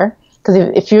maker. Because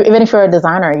even if you're a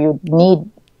designer, you need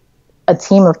a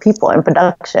team of people in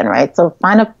production, right? So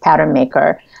find a pattern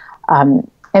maker,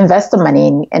 invest the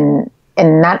money in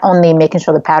not only making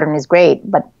sure the pattern is great,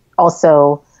 but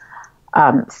also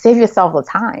save yourself the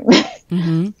time.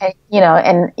 Mm-hmm.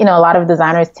 and a lot of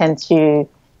designers tend to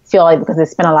feel like because they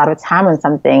spend a lot of time on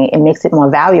something, it makes it more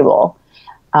valuable.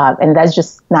 And that's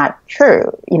just not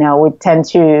true. We tend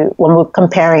to, when we're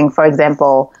comparing, for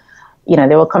example, they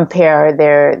will compare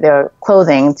their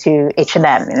clothing to H&M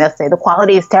and they'll say the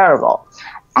quality is terrible.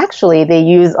 Actually, they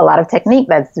use a lot of technique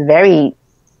that's very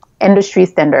industry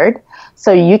standard.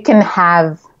 So you can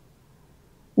have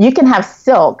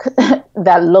silk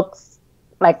that looks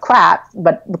like crap,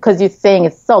 but because you're saying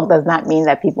it's silk does not mean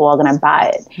that people are going to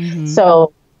buy it. Mm-hmm.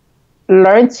 So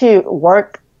learn to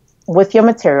work with your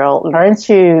material, learn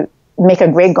to make a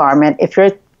great garment. If you're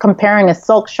comparing a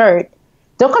silk shirt,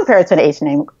 don't compare it to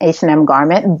an H&M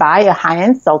garment. Buy a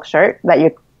high-end silk shirt that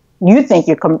you think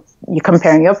you're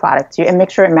comparing your product to, and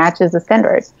make sure it matches the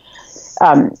standard.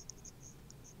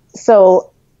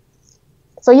 So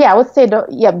yeah, I would say,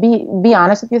 be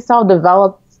honest with yourself,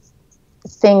 develop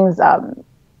things,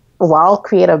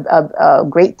 create a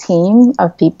great team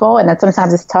of people. And that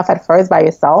sometimes it's tough at first by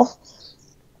yourself,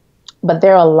 but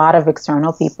there are a lot of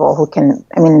external people who can,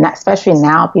 especially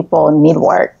now, people need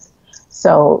work.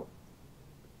 So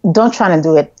don't try to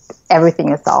do everything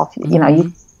yourself. Mm-hmm.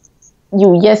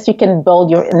 You can build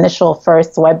your initial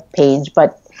first web page,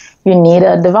 but you need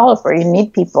a developer, you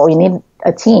need people, you need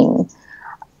a team.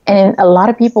 And a lot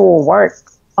of people will work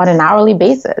on an hourly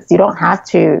basis. You don't have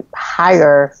to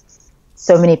hire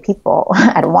so many people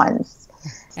at once.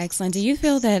 Excellent. Do you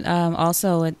feel that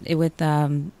also with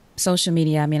social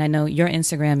media, I know your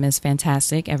Instagram is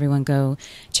fantastic. Everyone go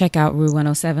check out RUE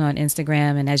 107 on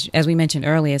Instagram. And as we mentioned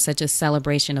earlier, it's such a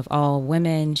celebration of all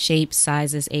women, shapes,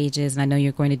 sizes, ages. And I know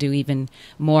you're going to do even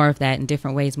more of that in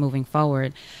different ways moving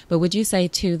forward. But would you say,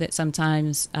 too, that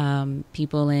sometimes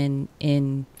people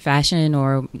in fashion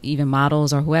or even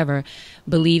models or whoever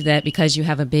believe that because you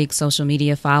have a big social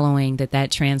media following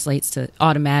that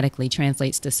automatically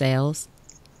translates to sales?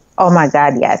 Oh, my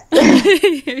God, yes.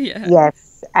 Yeah. Yes.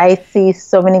 I see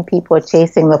so many people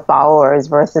chasing the followers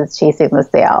versus chasing the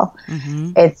sale.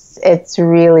 Mm-hmm. It's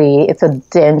a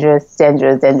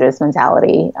dangerous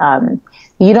mentality.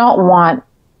 You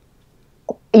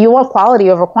want quality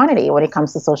over quantity when it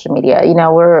comes to social media.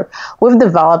 We've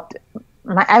developed.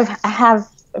 I have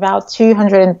about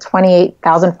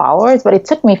 228,000 followers, but it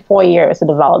took me 4 years to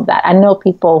develop that. I know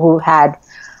people who had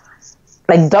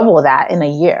like double that in a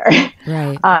year.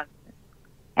 Right.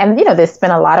 And, they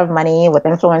spend a lot of money with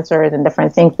influencers and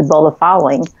different things to build a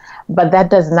following, but that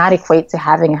does not equate to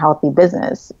having a healthy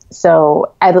business.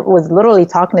 So I was literally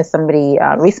talking to somebody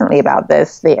recently about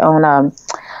this. They own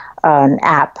an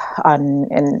app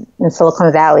in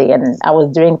Silicon Valley, and I was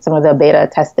doing some of the beta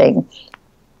testing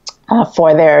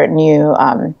for their new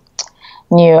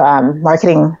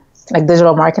marketing, like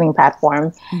digital marketing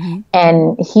platform. Mm-hmm.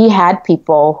 And he had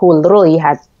people who literally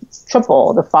had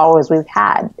triple the followers we've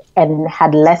had and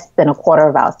had less than a quarter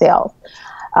of our sales,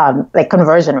 like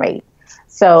conversion rate.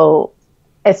 So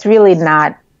it's really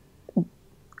not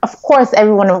of course,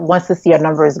 everyone wants to see your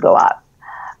numbers go up,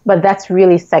 but that's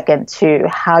really second to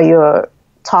how you're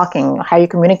talking, how you're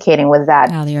communicating with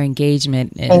that. How your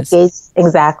engagement is.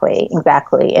 Exactly.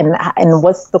 And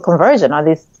what's the conversion? Are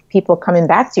these people coming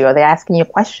back to you? Are they asking you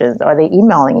questions? Are they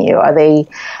emailing you? Are they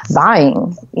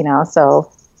buying?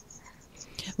 So.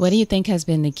 What do you think has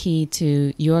been the key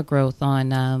to your growth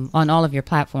on all of your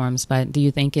platforms? But do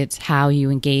you think it's how you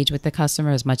engage with the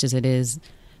customer as much as it is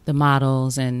the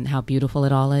models and how beautiful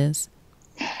it all is?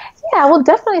 Yeah, I will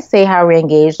definitely say how we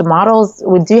engage. The models,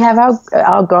 we do have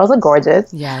our girls are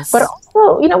gorgeous. Yes. But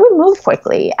also, we move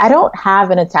quickly. I don't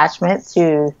have an attachment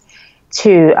to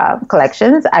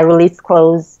collections. I release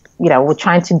clothes. We're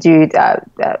trying to do,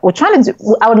 I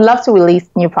would love to release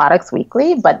new products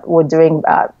weekly, but we're doing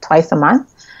twice a month.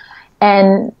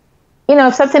 And,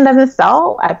 if something doesn't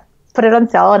sell, I put it on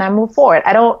sale and I move forward.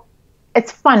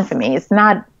 It's fun for me. It's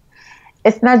not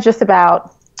just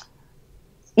about,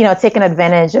 taking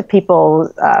advantage of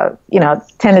people's,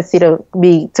 tendency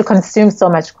to consume so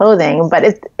much clothing,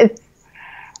 but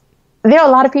there are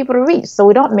a lot of people to reach. So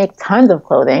we don't make tons of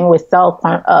clothing. We sell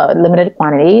limited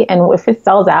quantity. And if it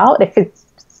sells out,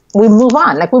 we move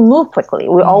on. Like, we move quickly.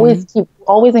 We always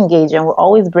engaging. We're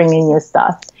always bringing new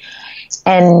stuff.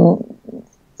 And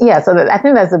yeah, so I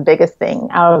think that's the biggest thing.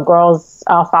 Our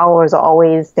followers are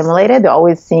always stimulated. They're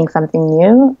always seeing something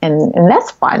new. And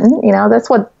that's fun. That's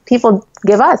what people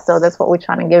give us. So that's what we're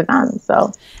trying to give them.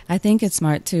 So I think it's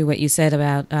smart too, what you said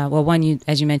about,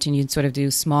 as you mentioned, you'd sort of do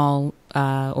small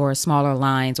or smaller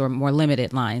lines or more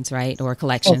limited lines, right? Or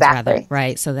collections, exactly. Rather,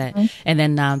 right? So that, and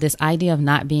then this idea of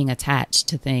not being attached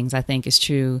to things, I think is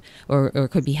true or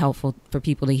could be helpful for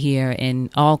people to hear in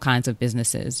all kinds of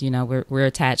businesses. We're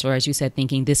attached, or as you said,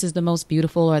 thinking this is the most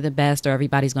beautiful or the best, or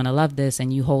everybody's going to love this,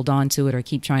 and you hold on to it or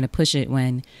keep trying to push it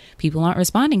when people aren't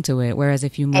responding to it. Whereas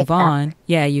if you move on,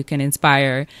 you can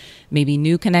inspire maybe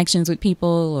new connections with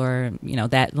people, or,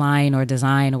 that line or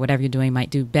design or whatever you're doing might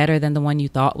do better than the one you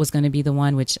thought was going to be the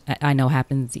one, which I know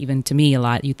happens even to me a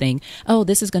lot. You think, oh,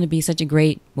 this is going to be such a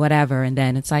great whatever. And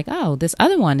then it's like, oh, this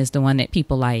other one is the one that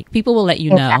people like. People will let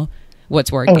you know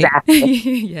what's working. Exactly.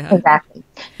 Yeah. Exactly.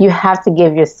 You have to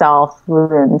give yourself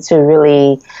room to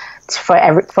really, for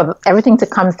everything to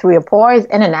come through your pores,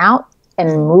 in and out,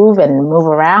 and move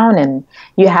around, and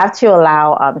you have to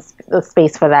allow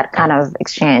space for that kind of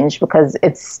exchange, because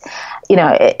it's,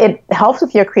 it helps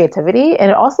with your creativity,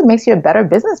 and it also makes you a better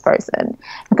business person.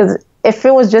 Because if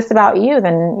it was just about you,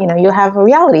 then you'll have a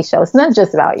reality show. It's not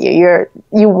just about you.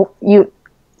 You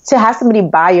to have somebody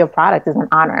buy your product is an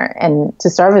honor, and to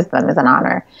service them is an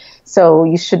honor. So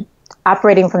you should,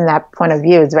 operating from that point of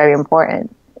view is very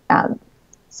important.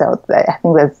 So I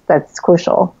think that's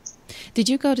crucial. Did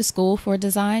you go to school for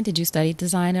design? Did you study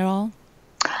design at all?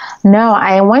 No,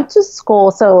 I went to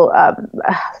school. So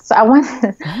I went,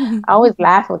 I always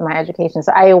laugh with my education.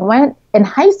 So I went in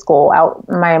high school.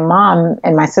 My mom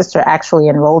and my sister actually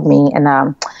enrolled me in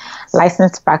a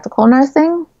licensed practical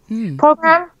nursing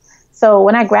program. So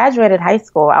when I graduated high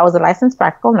school, I was a licensed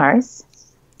practical nurse.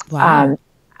 Wow.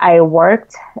 I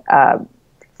worked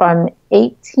from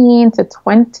 18 to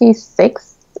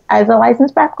 26 as a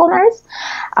licensed practical nurse.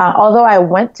 Although I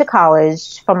went to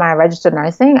college for my registered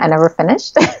nursing, I never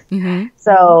finished.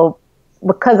 So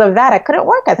because of that, I couldn't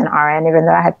work as an RN, even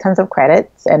though I had tons of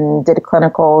credits and did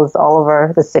clinicals all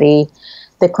over the city.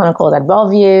 Did clinicals at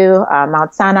Bellevue,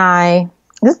 Mount Sinai,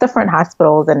 just different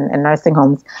hospitals and nursing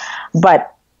homes.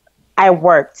 But I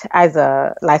worked as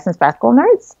a licensed practical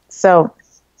nurse. So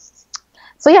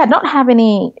yeah, I don't have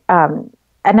any,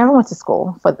 I never went to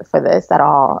school for this at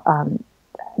all.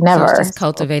 Never. So it's just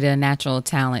cultivated a natural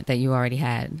talent that you already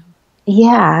had.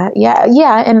 Yeah.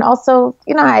 And also,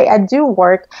 I do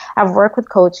work. I've worked with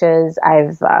coaches.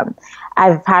 I've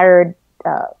hired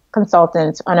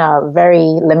consultants on a very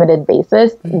limited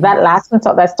basis.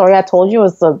 That story I told you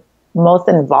was the most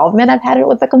involvement I've had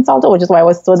with a consultant, which is why it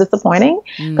was so disappointing,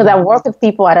 because I work with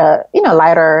people at a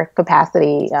lighter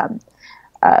capacity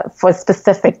for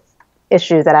specific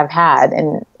issues that I've had,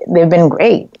 and they've been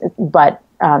great. But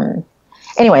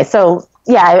anyway, so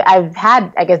yeah, I've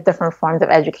had, I guess, different forms of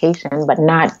education, but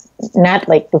not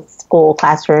like the school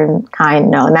classroom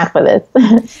kind. No, not for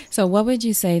this. So what would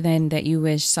you say then that you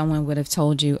wish someone would have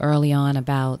told you early on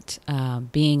about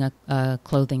being a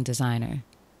clothing designer?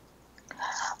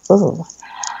 Ooh.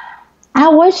 I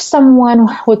wish someone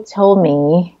would tell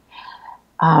me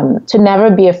to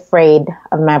never be afraid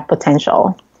of my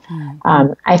potential.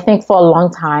 I think for a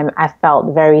long time, I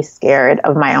felt very scared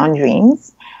of my own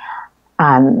dreams.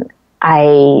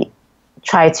 I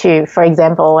tried to, for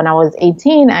example, when I was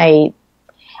 18, I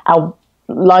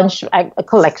launched a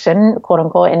collection, quote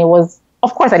unquote, and it was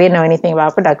of course, I didn't know anything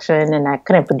about production, and I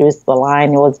couldn't produce the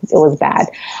line. It was bad,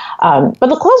 but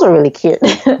the clothes were really cute.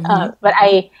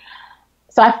 Mm-hmm.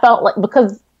 So I felt like,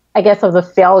 because I guess of the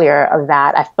failure of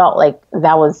that, I felt like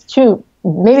that was too.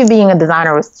 Maybe being a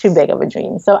designer was too big of a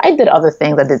dream. So I did other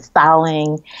things. I did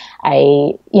styling.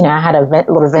 I had a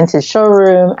little vintage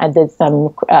showroom. I did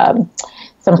some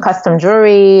custom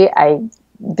jewelry.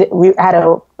 We had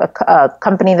a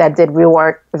company that did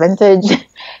rework vintage.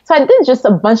 So I did just a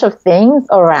bunch of things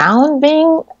around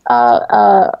being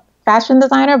a fashion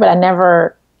designer, but I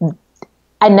never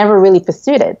really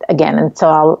pursued it again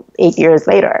until 8 years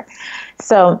later.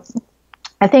 So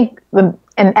I think, and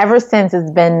ever since,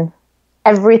 it's been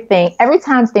everything. Every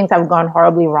time things have gone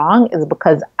horribly wrong is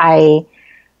because I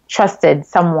trusted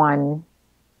someone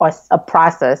or a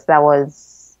process that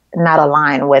was not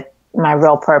aligned with my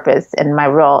real purpose and my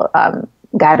real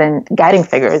guiding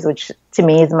figures, which to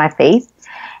me is my faith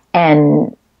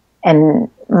and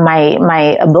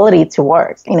my ability to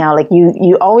work. Like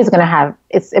you always going to have.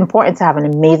 It's important to have an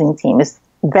amazing team. It's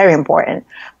very important.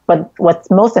 But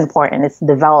what's most important is to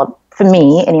develop, for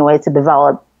me anyway, to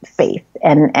develop faith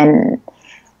and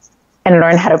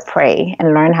learn how to pray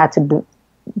and learn how to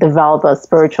develop a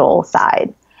spiritual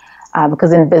side.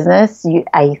 Because in business,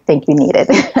 I think you need it.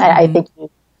 Mm-hmm. I think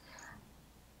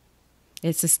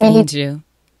it sustains you.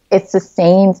 It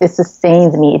sustains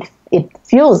me. It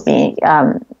fuels me.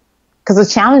 Because the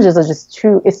challenges are just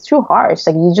it's too harsh.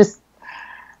 Like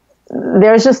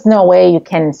there's just no way you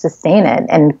can sustain it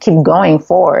and keep going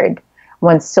forward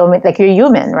when so many, like, you're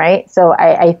human, right? So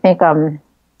I think that's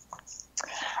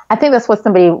what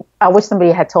I wish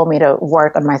somebody had told me, to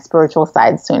work on my spiritual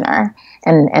side sooner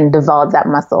and develop that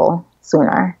muscle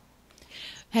sooner.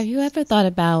 Have you ever thought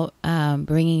about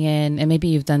bringing in, and maybe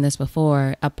you've done this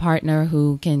before, a partner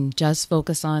who can just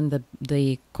focus on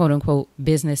the quote unquote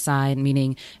business side,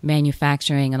 meaning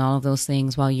manufacturing and all of those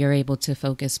things, while you're able to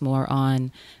focus more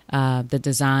on the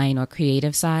design or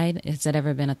creative side? Has that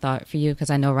ever been a thought for you? Because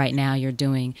I know right now you're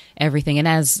doing everything. And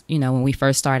as you know, when we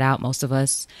first start out, most of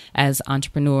us as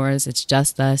entrepreneurs, it's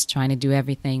just us trying to do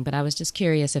everything. But I was just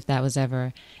curious if that was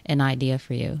ever an idea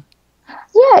for you.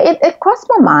 Yeah, it crossed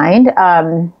my mind,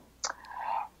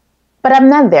 but I'm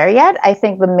not there yet. I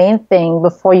think the main thing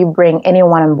before you bring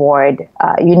anyone on board,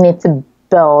 you need to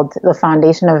build the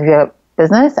foundation of your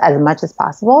business as much as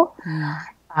possible.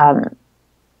 Mm.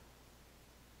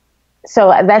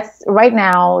 So that's right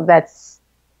now. That's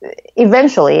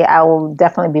eventually I will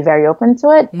definitely be very open to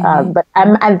it. Mm-hmm. But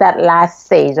I'm at that last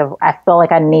stage of, I feel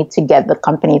like I need to get the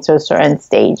company to a certain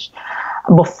stage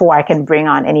before I can bring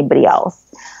on anybody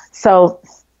else. So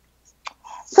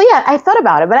yeah, I thought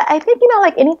about it, but I think,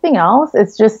 like anything else,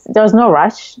 it's just, there's no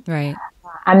rush. Right.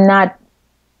 I'm not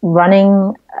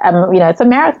running, it's a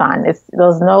marathon.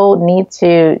 There's no need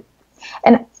to,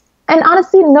 and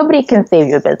honestly, nobody can save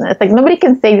your business. Like, nobody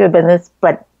can save your business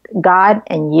but God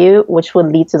and you, which will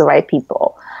lead to the right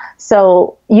people.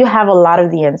 So you have a lot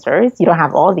of the answers. You don't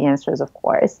have all the answers, of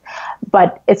course,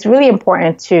 but it's really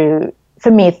important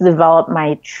for me to develop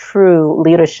my true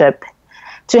leadership,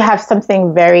 to have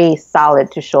something very solid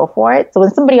to show for it. So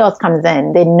when somebody else comes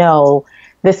in, they know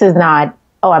this is not,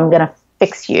 oh, I'm going to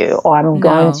fix you or I'm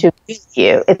going to use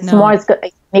you. It's more, it's an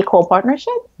equal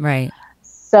partnership. Right.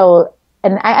 So,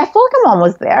 and I feel like I'm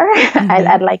almost there.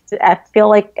 Mm-hmm. I feel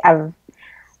like I'm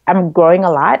growing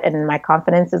a lot and my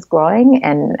confidence is growing.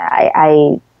 And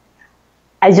I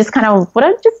just kind of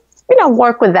want to just,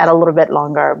 work with that a little bit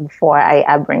longer before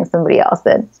I bring somebody else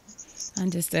in.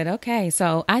 Understood. Okay.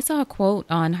 So I saw a quote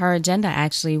on her agenda,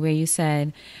 actually, where you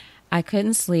said, I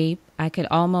couldn't sleep. I could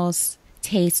almost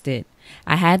taste it.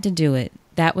 I had to do it.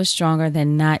 That was stronger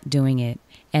than not doing it.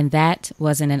 And that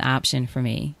wasn't an option for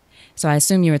me. So I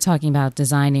assume you were talking about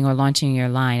designing or launching your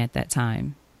line at that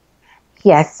time.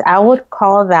 Yes, I would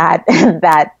call that,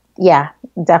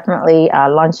 definitely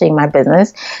launching my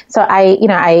business. So I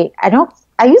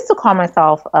used to call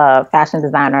myself a fashion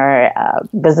designer, a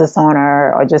business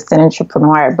owner, or just an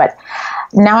entrepreneur, but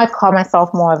now I call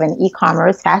myself more of an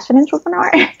e-commerce fashion entrepreneur.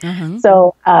 Mm-hmm.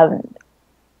 So,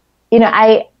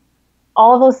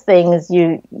 all those things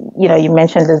you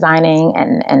mentioned, designing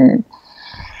and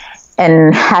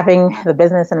having the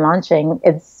business and launching,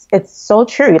 it's so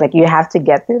true. Like, you have to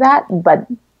get through that, but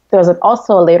there's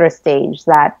also a later stage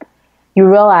that you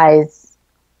realize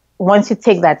once you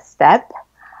take that step.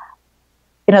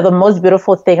 The most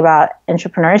beautiful thing about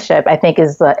entrepreneurship, I think,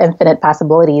 is the infinite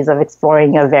possibilities of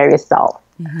exploring your various self.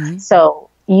 Mm-hmm. So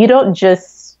you don't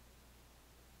just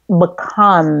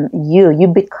become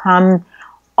you become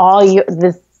all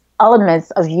these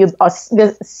elements of you are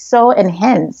so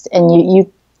enhanced,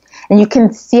 and and you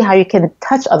can see how you can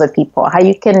touch other people, how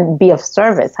you can be of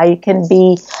service, how you can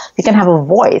have a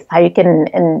voice, how you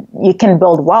can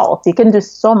build wealth. You can do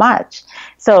so much.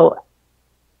 So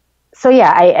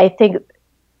yeah, I think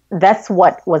that's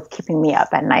what was keeping me up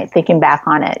at night, thinking back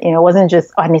on it. It wasn't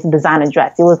just, oh, I need to design a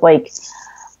dress. It was like,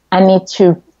 I need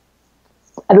to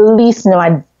at least know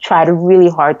I tried really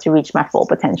hard to reach my full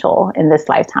potential in this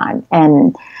lifetime.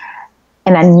 And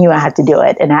I knew I had to do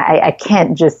it. And I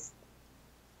can't just,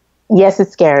 yes,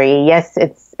 it's scary. Yes,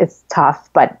 it's tough.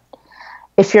 But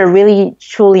if you're really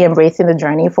truly embracing the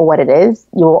journey for what it is,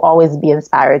 you will always be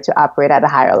inspired to operate at a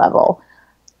higher level.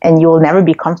 And you will never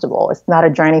be comfortable. It's not a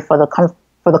journey for the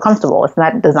comfortable. It's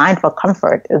not designed for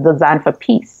comfort. It's designed for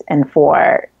peace and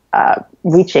for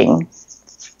reaching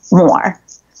more.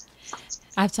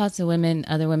 I've talked to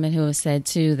other women who have said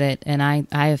too that, and I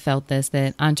have felt this,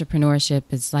 that entrepreneurship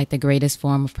is like the greatest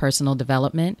form of personal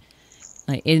development.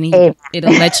 Like it'll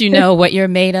let you know what you're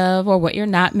made of or what you're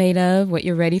not made of, what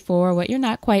you're ready for, what you're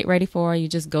not quite ready for. You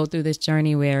just go through this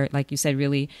journey where, like you said,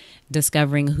 really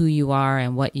discovering who you are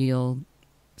and what you'll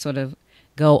sort of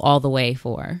go all the way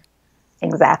for.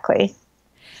 Exactly.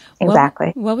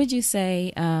 What would you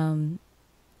say,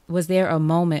 was there a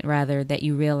moment rather that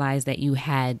you realized that you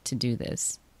had to do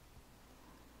this?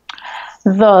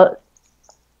 So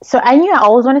I knew I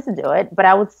always wanted to do it, but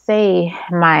I would say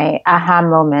my aha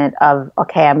moment of,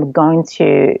 okay, I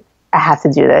have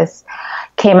to do this,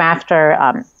 came after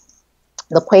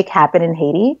the quake happened in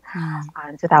Haiti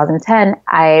in 2010.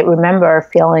 I remember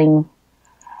feeling,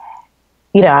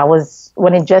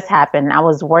 when it just happened, I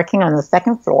was working on the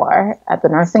second floor at the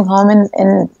nursing home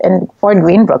in Fort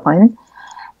Greene, Brooklyn.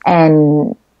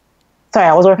 And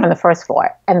I was working on the first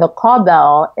floor, and the call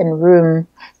bell in room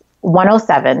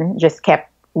 107 just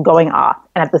kept going off.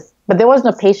 But there was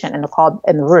no patient in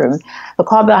the room. The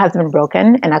call bell has been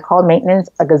broken, and I called maintenance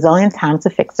a gazillion times to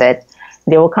fix it.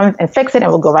 They will come and fix it,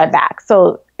 and we'll go right back.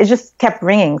 So it just kept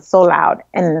ringing so loud.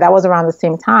 And that was around the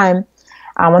same time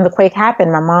when the quake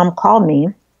happened. My mom called me.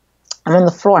 I'm on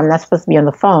the floor. I'm not supposed to be on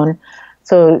the phone.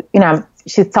 So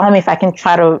she's telling me if I can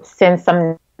try to send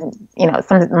some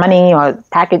money or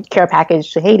care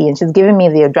package to Haiti. And she's giving me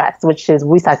the address, which is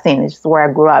Rue, which is where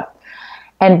I grew up.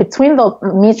 And between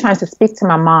me trying to speak to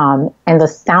my mom and the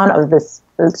sound of this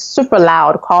super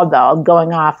loud call bell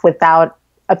going off without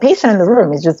a patient in the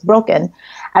room, is just broken.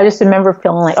 I just remember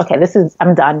feeling like, okay,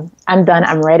 I'm done.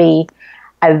 I'm ready.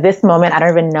 At this moment, I don't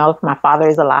even know if my father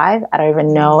is alive. I don't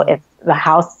even know if the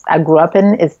house I grew up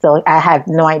in is still, I have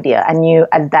no idea. I knew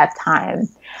at that time,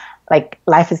 like,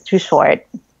 life is too short.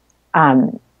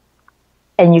 And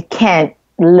you cannot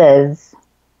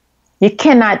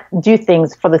do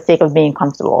things for the sake of being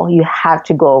comfortable. You have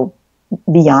to go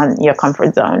beyond your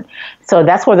comfort zone. So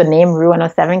that's where the name RUE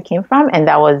 107 came from. And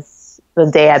that was the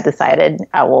day I decided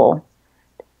I will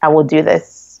do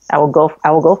this. I will go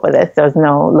for this. There was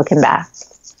no looking back.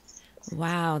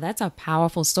 Wow. That's a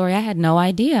powerful story. I had no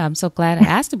idea. I'm so glad I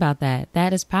asked about that.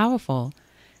 That is powerful.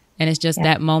 And it's just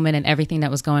that moment and everything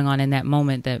that was going on in that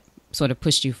moment that sort of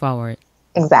pushed you forward.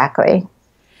 Exactly.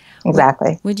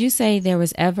 Would you say there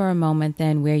was ever a moment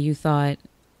then where you thought,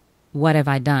 what have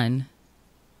I done?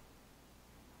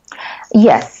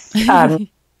 Yes.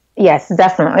 Yes,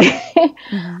 definitely.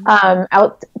 Mm-hmm.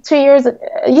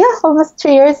 Almost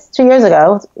 2 years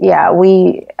ago. Yeah,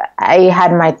 I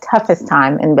had my toughest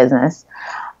time in business.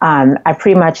 I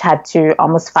pretty much had to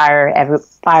almost fire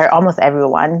almost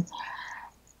everyone.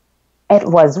 It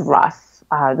was rough.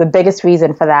 The biggest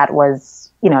reason for that was,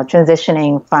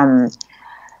 transitioning from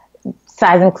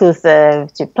size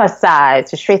inclusive to plus size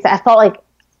to straight size. I felt like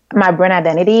my brand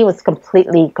identity was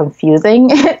completely confusing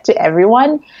to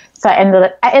everyone. So I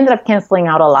ended up canceling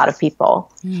out a lot of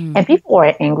people. And people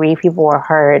were angry. People were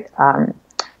hurt.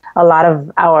 A lot of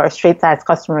our straight size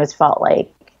customers felt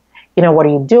like, what are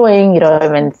you doing? You don't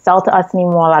even sell to us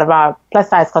anymore. A lot of our plus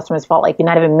size customers felt like you're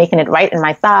not even making it right in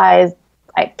my size.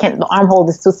 The armhole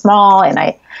is too small.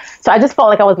 So I just felt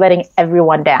like I was letting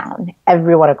everyone down,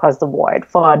 everyone across the board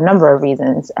for a number of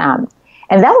reasons. And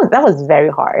that was very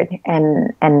hard.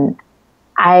 And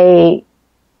I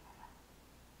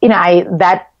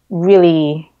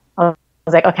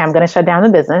was like, okay, I'm going to shut down the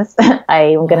business.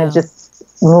 I'm going to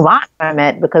just move on from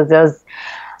it because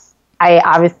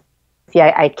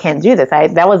I can't do this.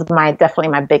 That was definitely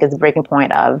my biggest breaking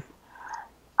point of,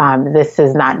 this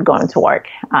is not going to work.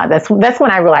 That's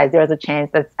when I realized there was a chance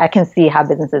that I can see how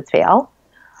businesses fail.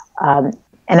 And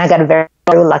I got very,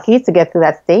 very lucky to get through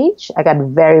that stage. I got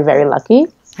very, very lucky.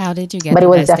 How did you get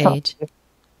through that stage?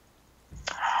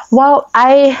 Well,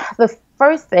 the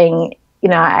first thing,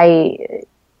 I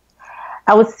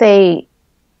would say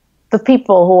the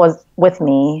people who was with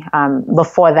me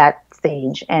before that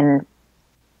stage, and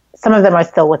some of them are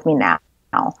still with me now.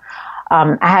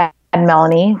 I had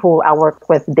Melanie, who I work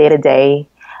with day to day.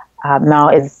 Mel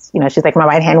is, she's like my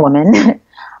right-hand woman.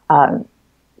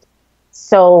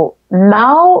 So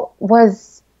Mel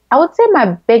was, I would say,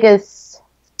 my biggest,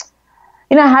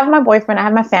 I have my boyfriend, I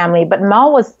have my family, but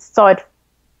Mel was sort of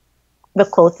the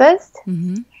closest.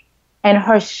 Mm-hmm. And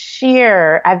her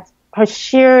sheer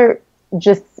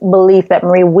just belief that,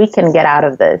 Marie, we can get out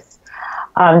of this.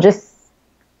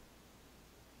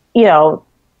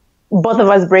 Both of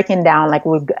us breaking down,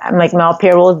 I'm like, Mel,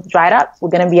 payroll's dried up. We're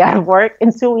going to be out of work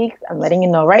in 2 weeks. I'm letting you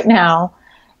know right now.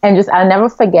 And I'll never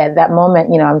forget that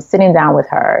moment. I'm sitting down with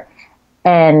her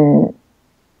and,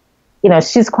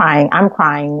 she's crying, I'm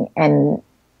crying. And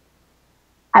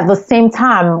at the same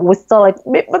time, we're still like,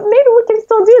 but maybe we can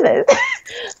still do this.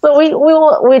 So we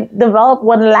developed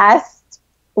one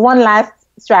last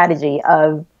strategy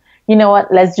of, you know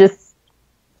what, let's just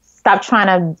stop trying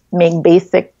to make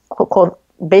basic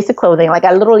clothing. Like,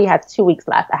 I literally had 2 weeks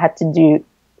left. I had to do,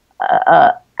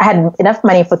 I had enough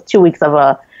money for 2 weeks of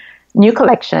a new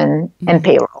collection and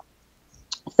payroll.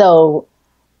 So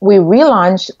we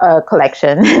relaunched a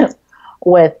collection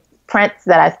with prints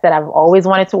that I said I've always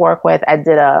wanted to work with. I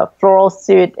did a floral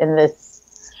suit in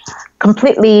this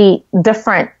completely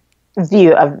different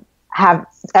view of have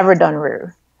ever done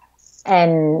RUE.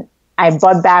 And I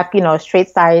brought back, straight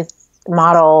size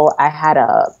model. I had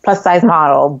a plus size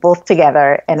model, both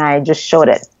together, and I just showed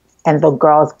it. And the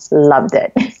girls loved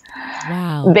it.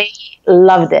 Wow. They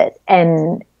loved it.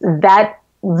 And that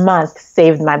month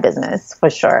saved my business for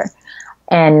sure.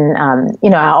 And,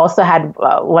 I also had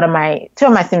two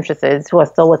of my seamstresses who are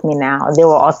still with me now. They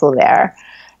were also there,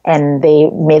 and they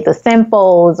made the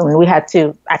samples, and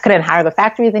I couldn't hire the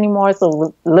factories anymore. So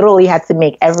we literally had to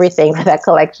make everything for that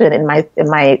collection in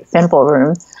my sample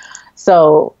room.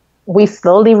 So we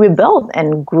slowly rebuilt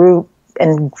and grew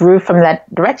from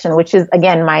that direction, which is,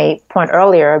 again, my point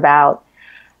earlier about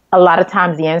a lot of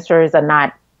times the answers are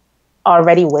not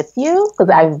already with you, because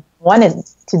I've wanted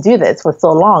to do this for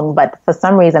so long, but for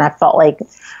some reason I felt like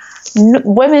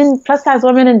women, plus size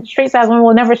women and straight size women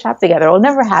will never shop together. It will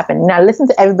never happen. And I listen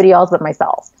to everybody else but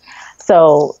myself.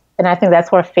 So, and I think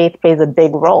that's where faith plays a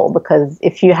big role, because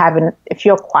if you're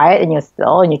quiet and you're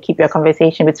still and you keep your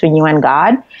conversation between you and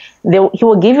God, He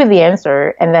will give you the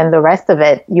answer. And then the rest of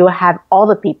it, you'll have all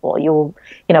the people.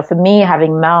 For me,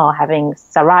 having Mel, having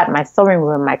Sarat, my sewing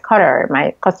room, my cutter,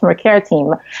 my customer care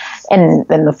team, and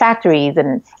then the factories,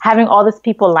 and having all these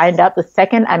people lined up. The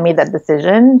second I made that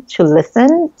decision to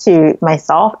listen to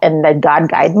myself and let God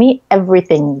guide me,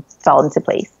 everything fell into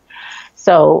place.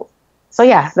 So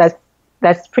yeah,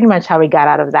 that's pretty much how we got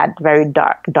out of that very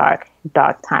dark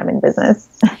time in business.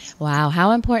 Wow.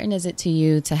 How important is it to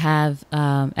you to have,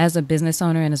 as a business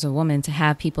owner and as a woman, to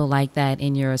have people like that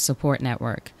in your support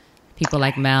network? People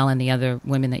like Mel and the other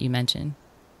women that you mentioned.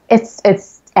 It's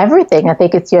everything. I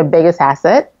think it's your biggest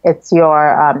asset. It's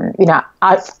your,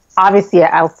 obviously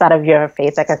outside of your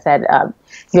faith, like I said,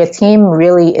 your team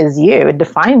really is you. It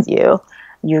defines you.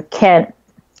 You can't,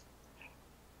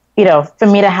 for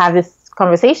me to have this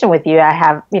conversation with you, I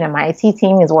have, my IT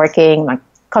team is working, my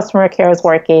customer care is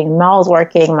working, Mel's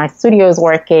working, my studio is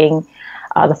working,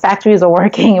 the factories are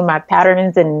working, and my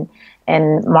patterns and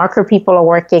marker people are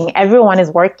working. Everyone is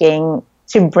working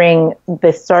to bring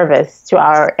this service to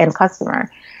our end customer.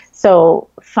 So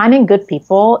finding good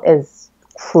people is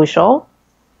crucial.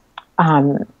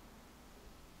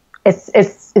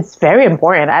 It's very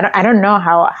important. I don't know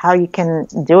how you can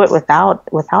do it without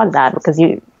that, because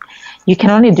you can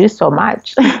only do so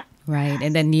much. Right.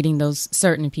 And then needing those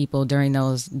certain people during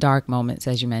those dark moments,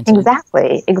 as you mentioned.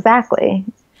 Exactly.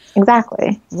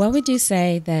 What would you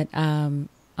say that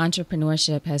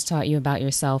entrepreneurship has taught you about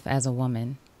yourself as a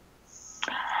woman?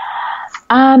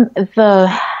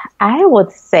 I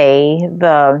would say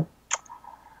the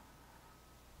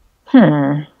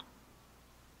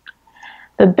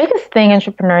biggest thing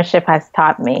entrepreneurship has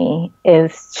taught me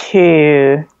is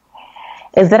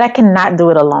that I cannot do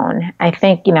it alone. I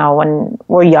think, when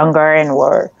we're younger and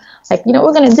we're like,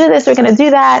 we're going to do this, we're going to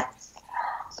do that.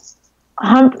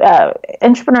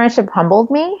 Entrepreneurship humbled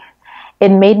me. It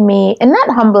made me, and not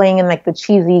humbling in like the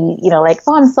cheesy, oh,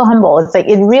 I'm so humble. It's like,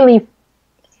 it really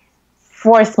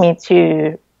forced me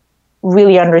to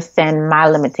really understand my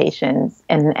limitations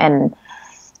and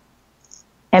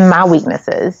my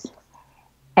weaknesses,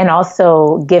 and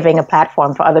also giving a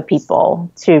platform for other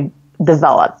people to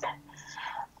develop.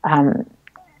 And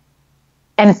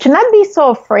to not be so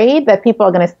afraid that people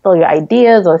are going to steal your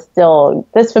ideas or steal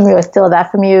this from you or steal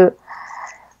that from you.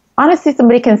 honestly,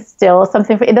 somebody can steal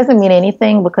something. It doesn't mean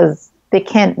anything because they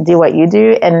can't do what you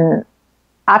do. And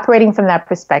operating from that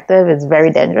perspective is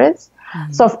very dangerous.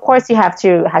 Mm-hmm. So, of course, you have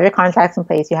to have your contracts in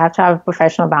place. You have to have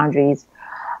professional boundaries.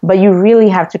 But you really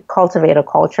have to cultivate a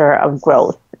culture of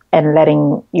growth and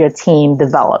letting your team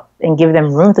develop and give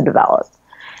them room to develop.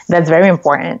 That's very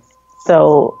important.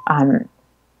 So, I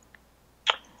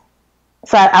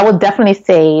would definitely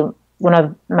say one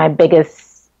of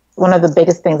the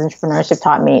biggest things entrepreneurship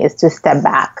taught me is to step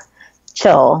back,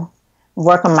 chill,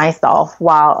 work on myself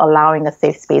while allowing a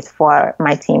safe space for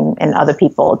my team and other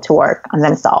people to work on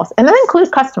themselves. And that includes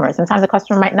customers. Sometimes a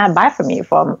customer might not buy from you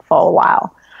for a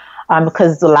while.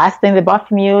 Because the last thing they bought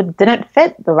from you didn't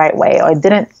fit the right way or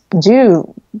didn't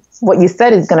do what you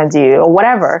said it's going to do or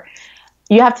whatever.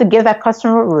 You have to give that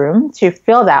customer room to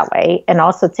feel that way and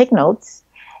also take notes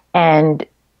and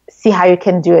see how you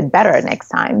can do it better next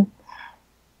time.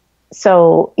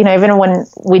 So, even when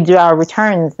we do our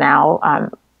returns now,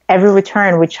 every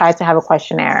return we try to have a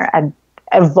questionnaire,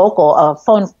 a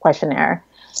phone questionnaire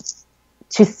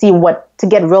to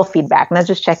get real feedback, not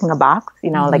just checking a box,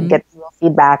 like get real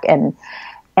feedback. And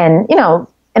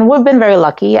we've been very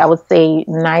lucky. I would say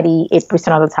 98%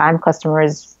 of the time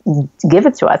customers give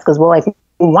it to us because we're like,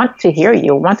 we want to hear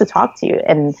you, we want to talk to you.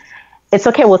 And it's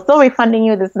okay. We're still refunding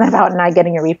you. This is not about not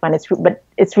getting a refund. But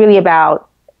it's really about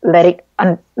letting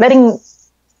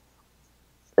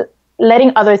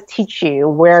others teach you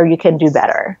where you can do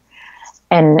better.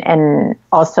 And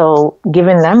also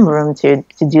giving them room to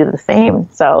do the same.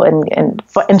 So, and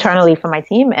internally for my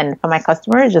team and for my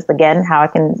customers, just again, how I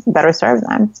can better serve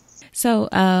them. So,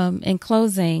 in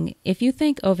closing, if you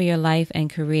think over your life and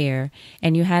career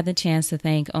and you had the chance to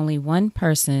thank only one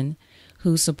person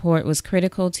whose support was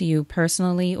critical to you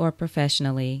personally or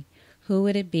professionally, who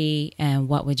would it be and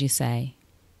what would you say?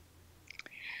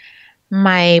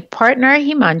 My partner,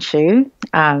 Himanshu.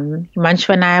 Himanshu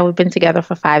and I, we've been together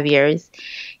for 5 years.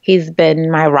 He's been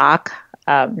my rock,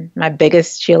 my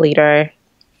biggest cheerleader.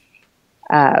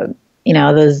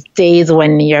 Those days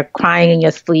when you're crying in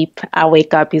your sleep, I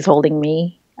wake up, he's holding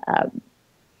me.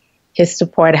 His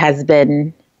support has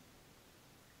been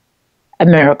a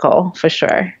miracle for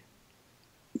sure.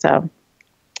 So,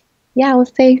 yeah, I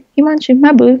would say Himanshu,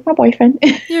 my boo, my boyfriend.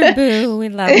 Your boo. We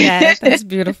love that. That's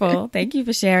beautiful. Thank you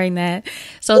for sharing that.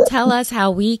 So tell us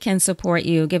how we can support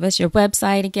you. Give us your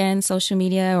website again, social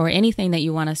media, or anything that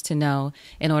you want us to know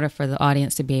in order for the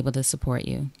audience to be able to support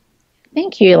you.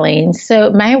 Thank you, Elayne.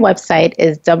 So my website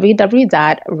is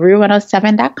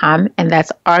www.rue107.com, and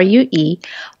that's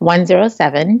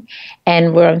RUE107.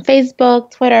 And we're on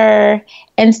Facebook, Twitter,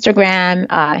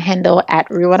 Instagram, handle at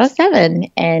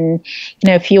RUE107. And,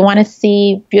 if you want to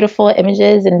see beautiful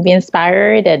images and be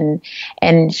inspired and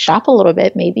shop a little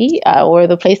bit, maybe, we're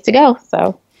the place to go.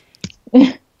 So.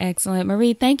 Excellent.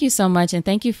 Marie, thank you so much. And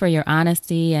thank you for your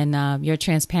honesty and your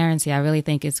transparency. I really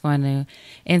think it's going to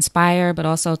inspire, but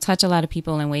also touch a lot of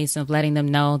people in ways of letting them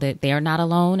know that they are not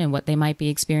alone in what they might be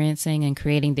experiencing and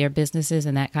creating their businesses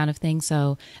and that kind of thing.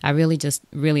 So I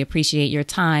really appreciate your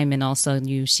time and also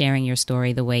you sharing your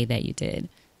story the way that you did.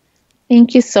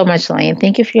 Thank you so much, Elayne.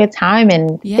 Thank you for your time.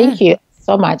 And Thank you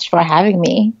so much for having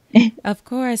me. Of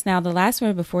course. Now, the last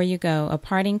word before you go, a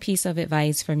parting piece of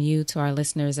advice from you to our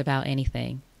listeners about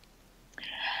anything.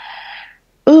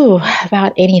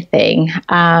 About anything.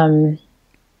 I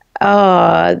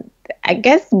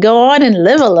guess go on and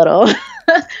live a little.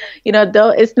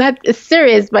 Though it's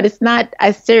serious, but it's not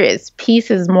as serious.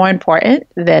 Peace is more important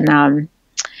than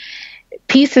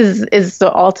peace is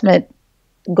the ultimate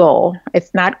goal.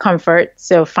 It's not comfort.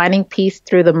 So finding peace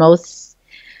through the most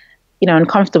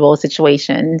uncomfortable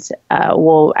situations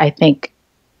will, I think,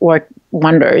 work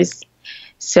wonders.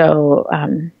 So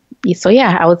I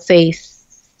would say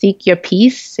seek your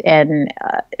peace and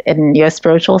your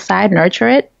spiritual side, nurture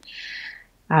it.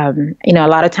 A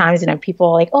lot of times, people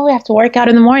are like, oh, we have to work out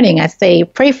in the morning. I say,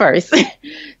 pray first.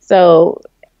 So,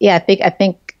 I think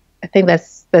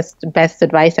that's the best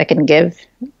advice I can give,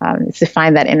 is to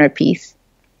find that inner peace.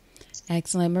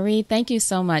 Excellent. Marie, thank you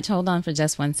so much. Hold on for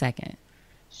just 1 second.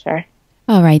 Sure.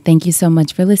 All right. Thank you so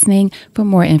much for listening. For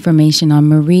more information on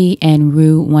Marie and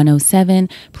RUE 107,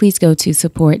 please go to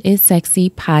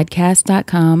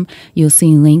supportissexypodcast.com. You'll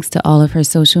see links to all of her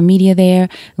social media there,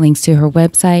 links to her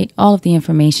website. All of the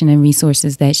information and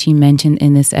resources that she mentioned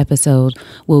in this episode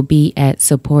will be at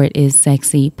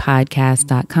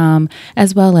supportissexypodcast.com,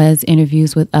 as well as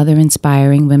interviews with other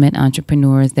inspiring women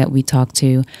entrepreneurs that we talk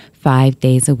to 5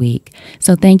 days a week.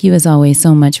 So thank you as always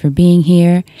so much for being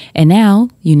here. And now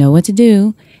you know what to do.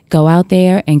 Go out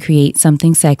there and create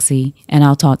something sexy, and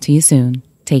I'll talk to you soon.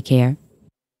 Take care.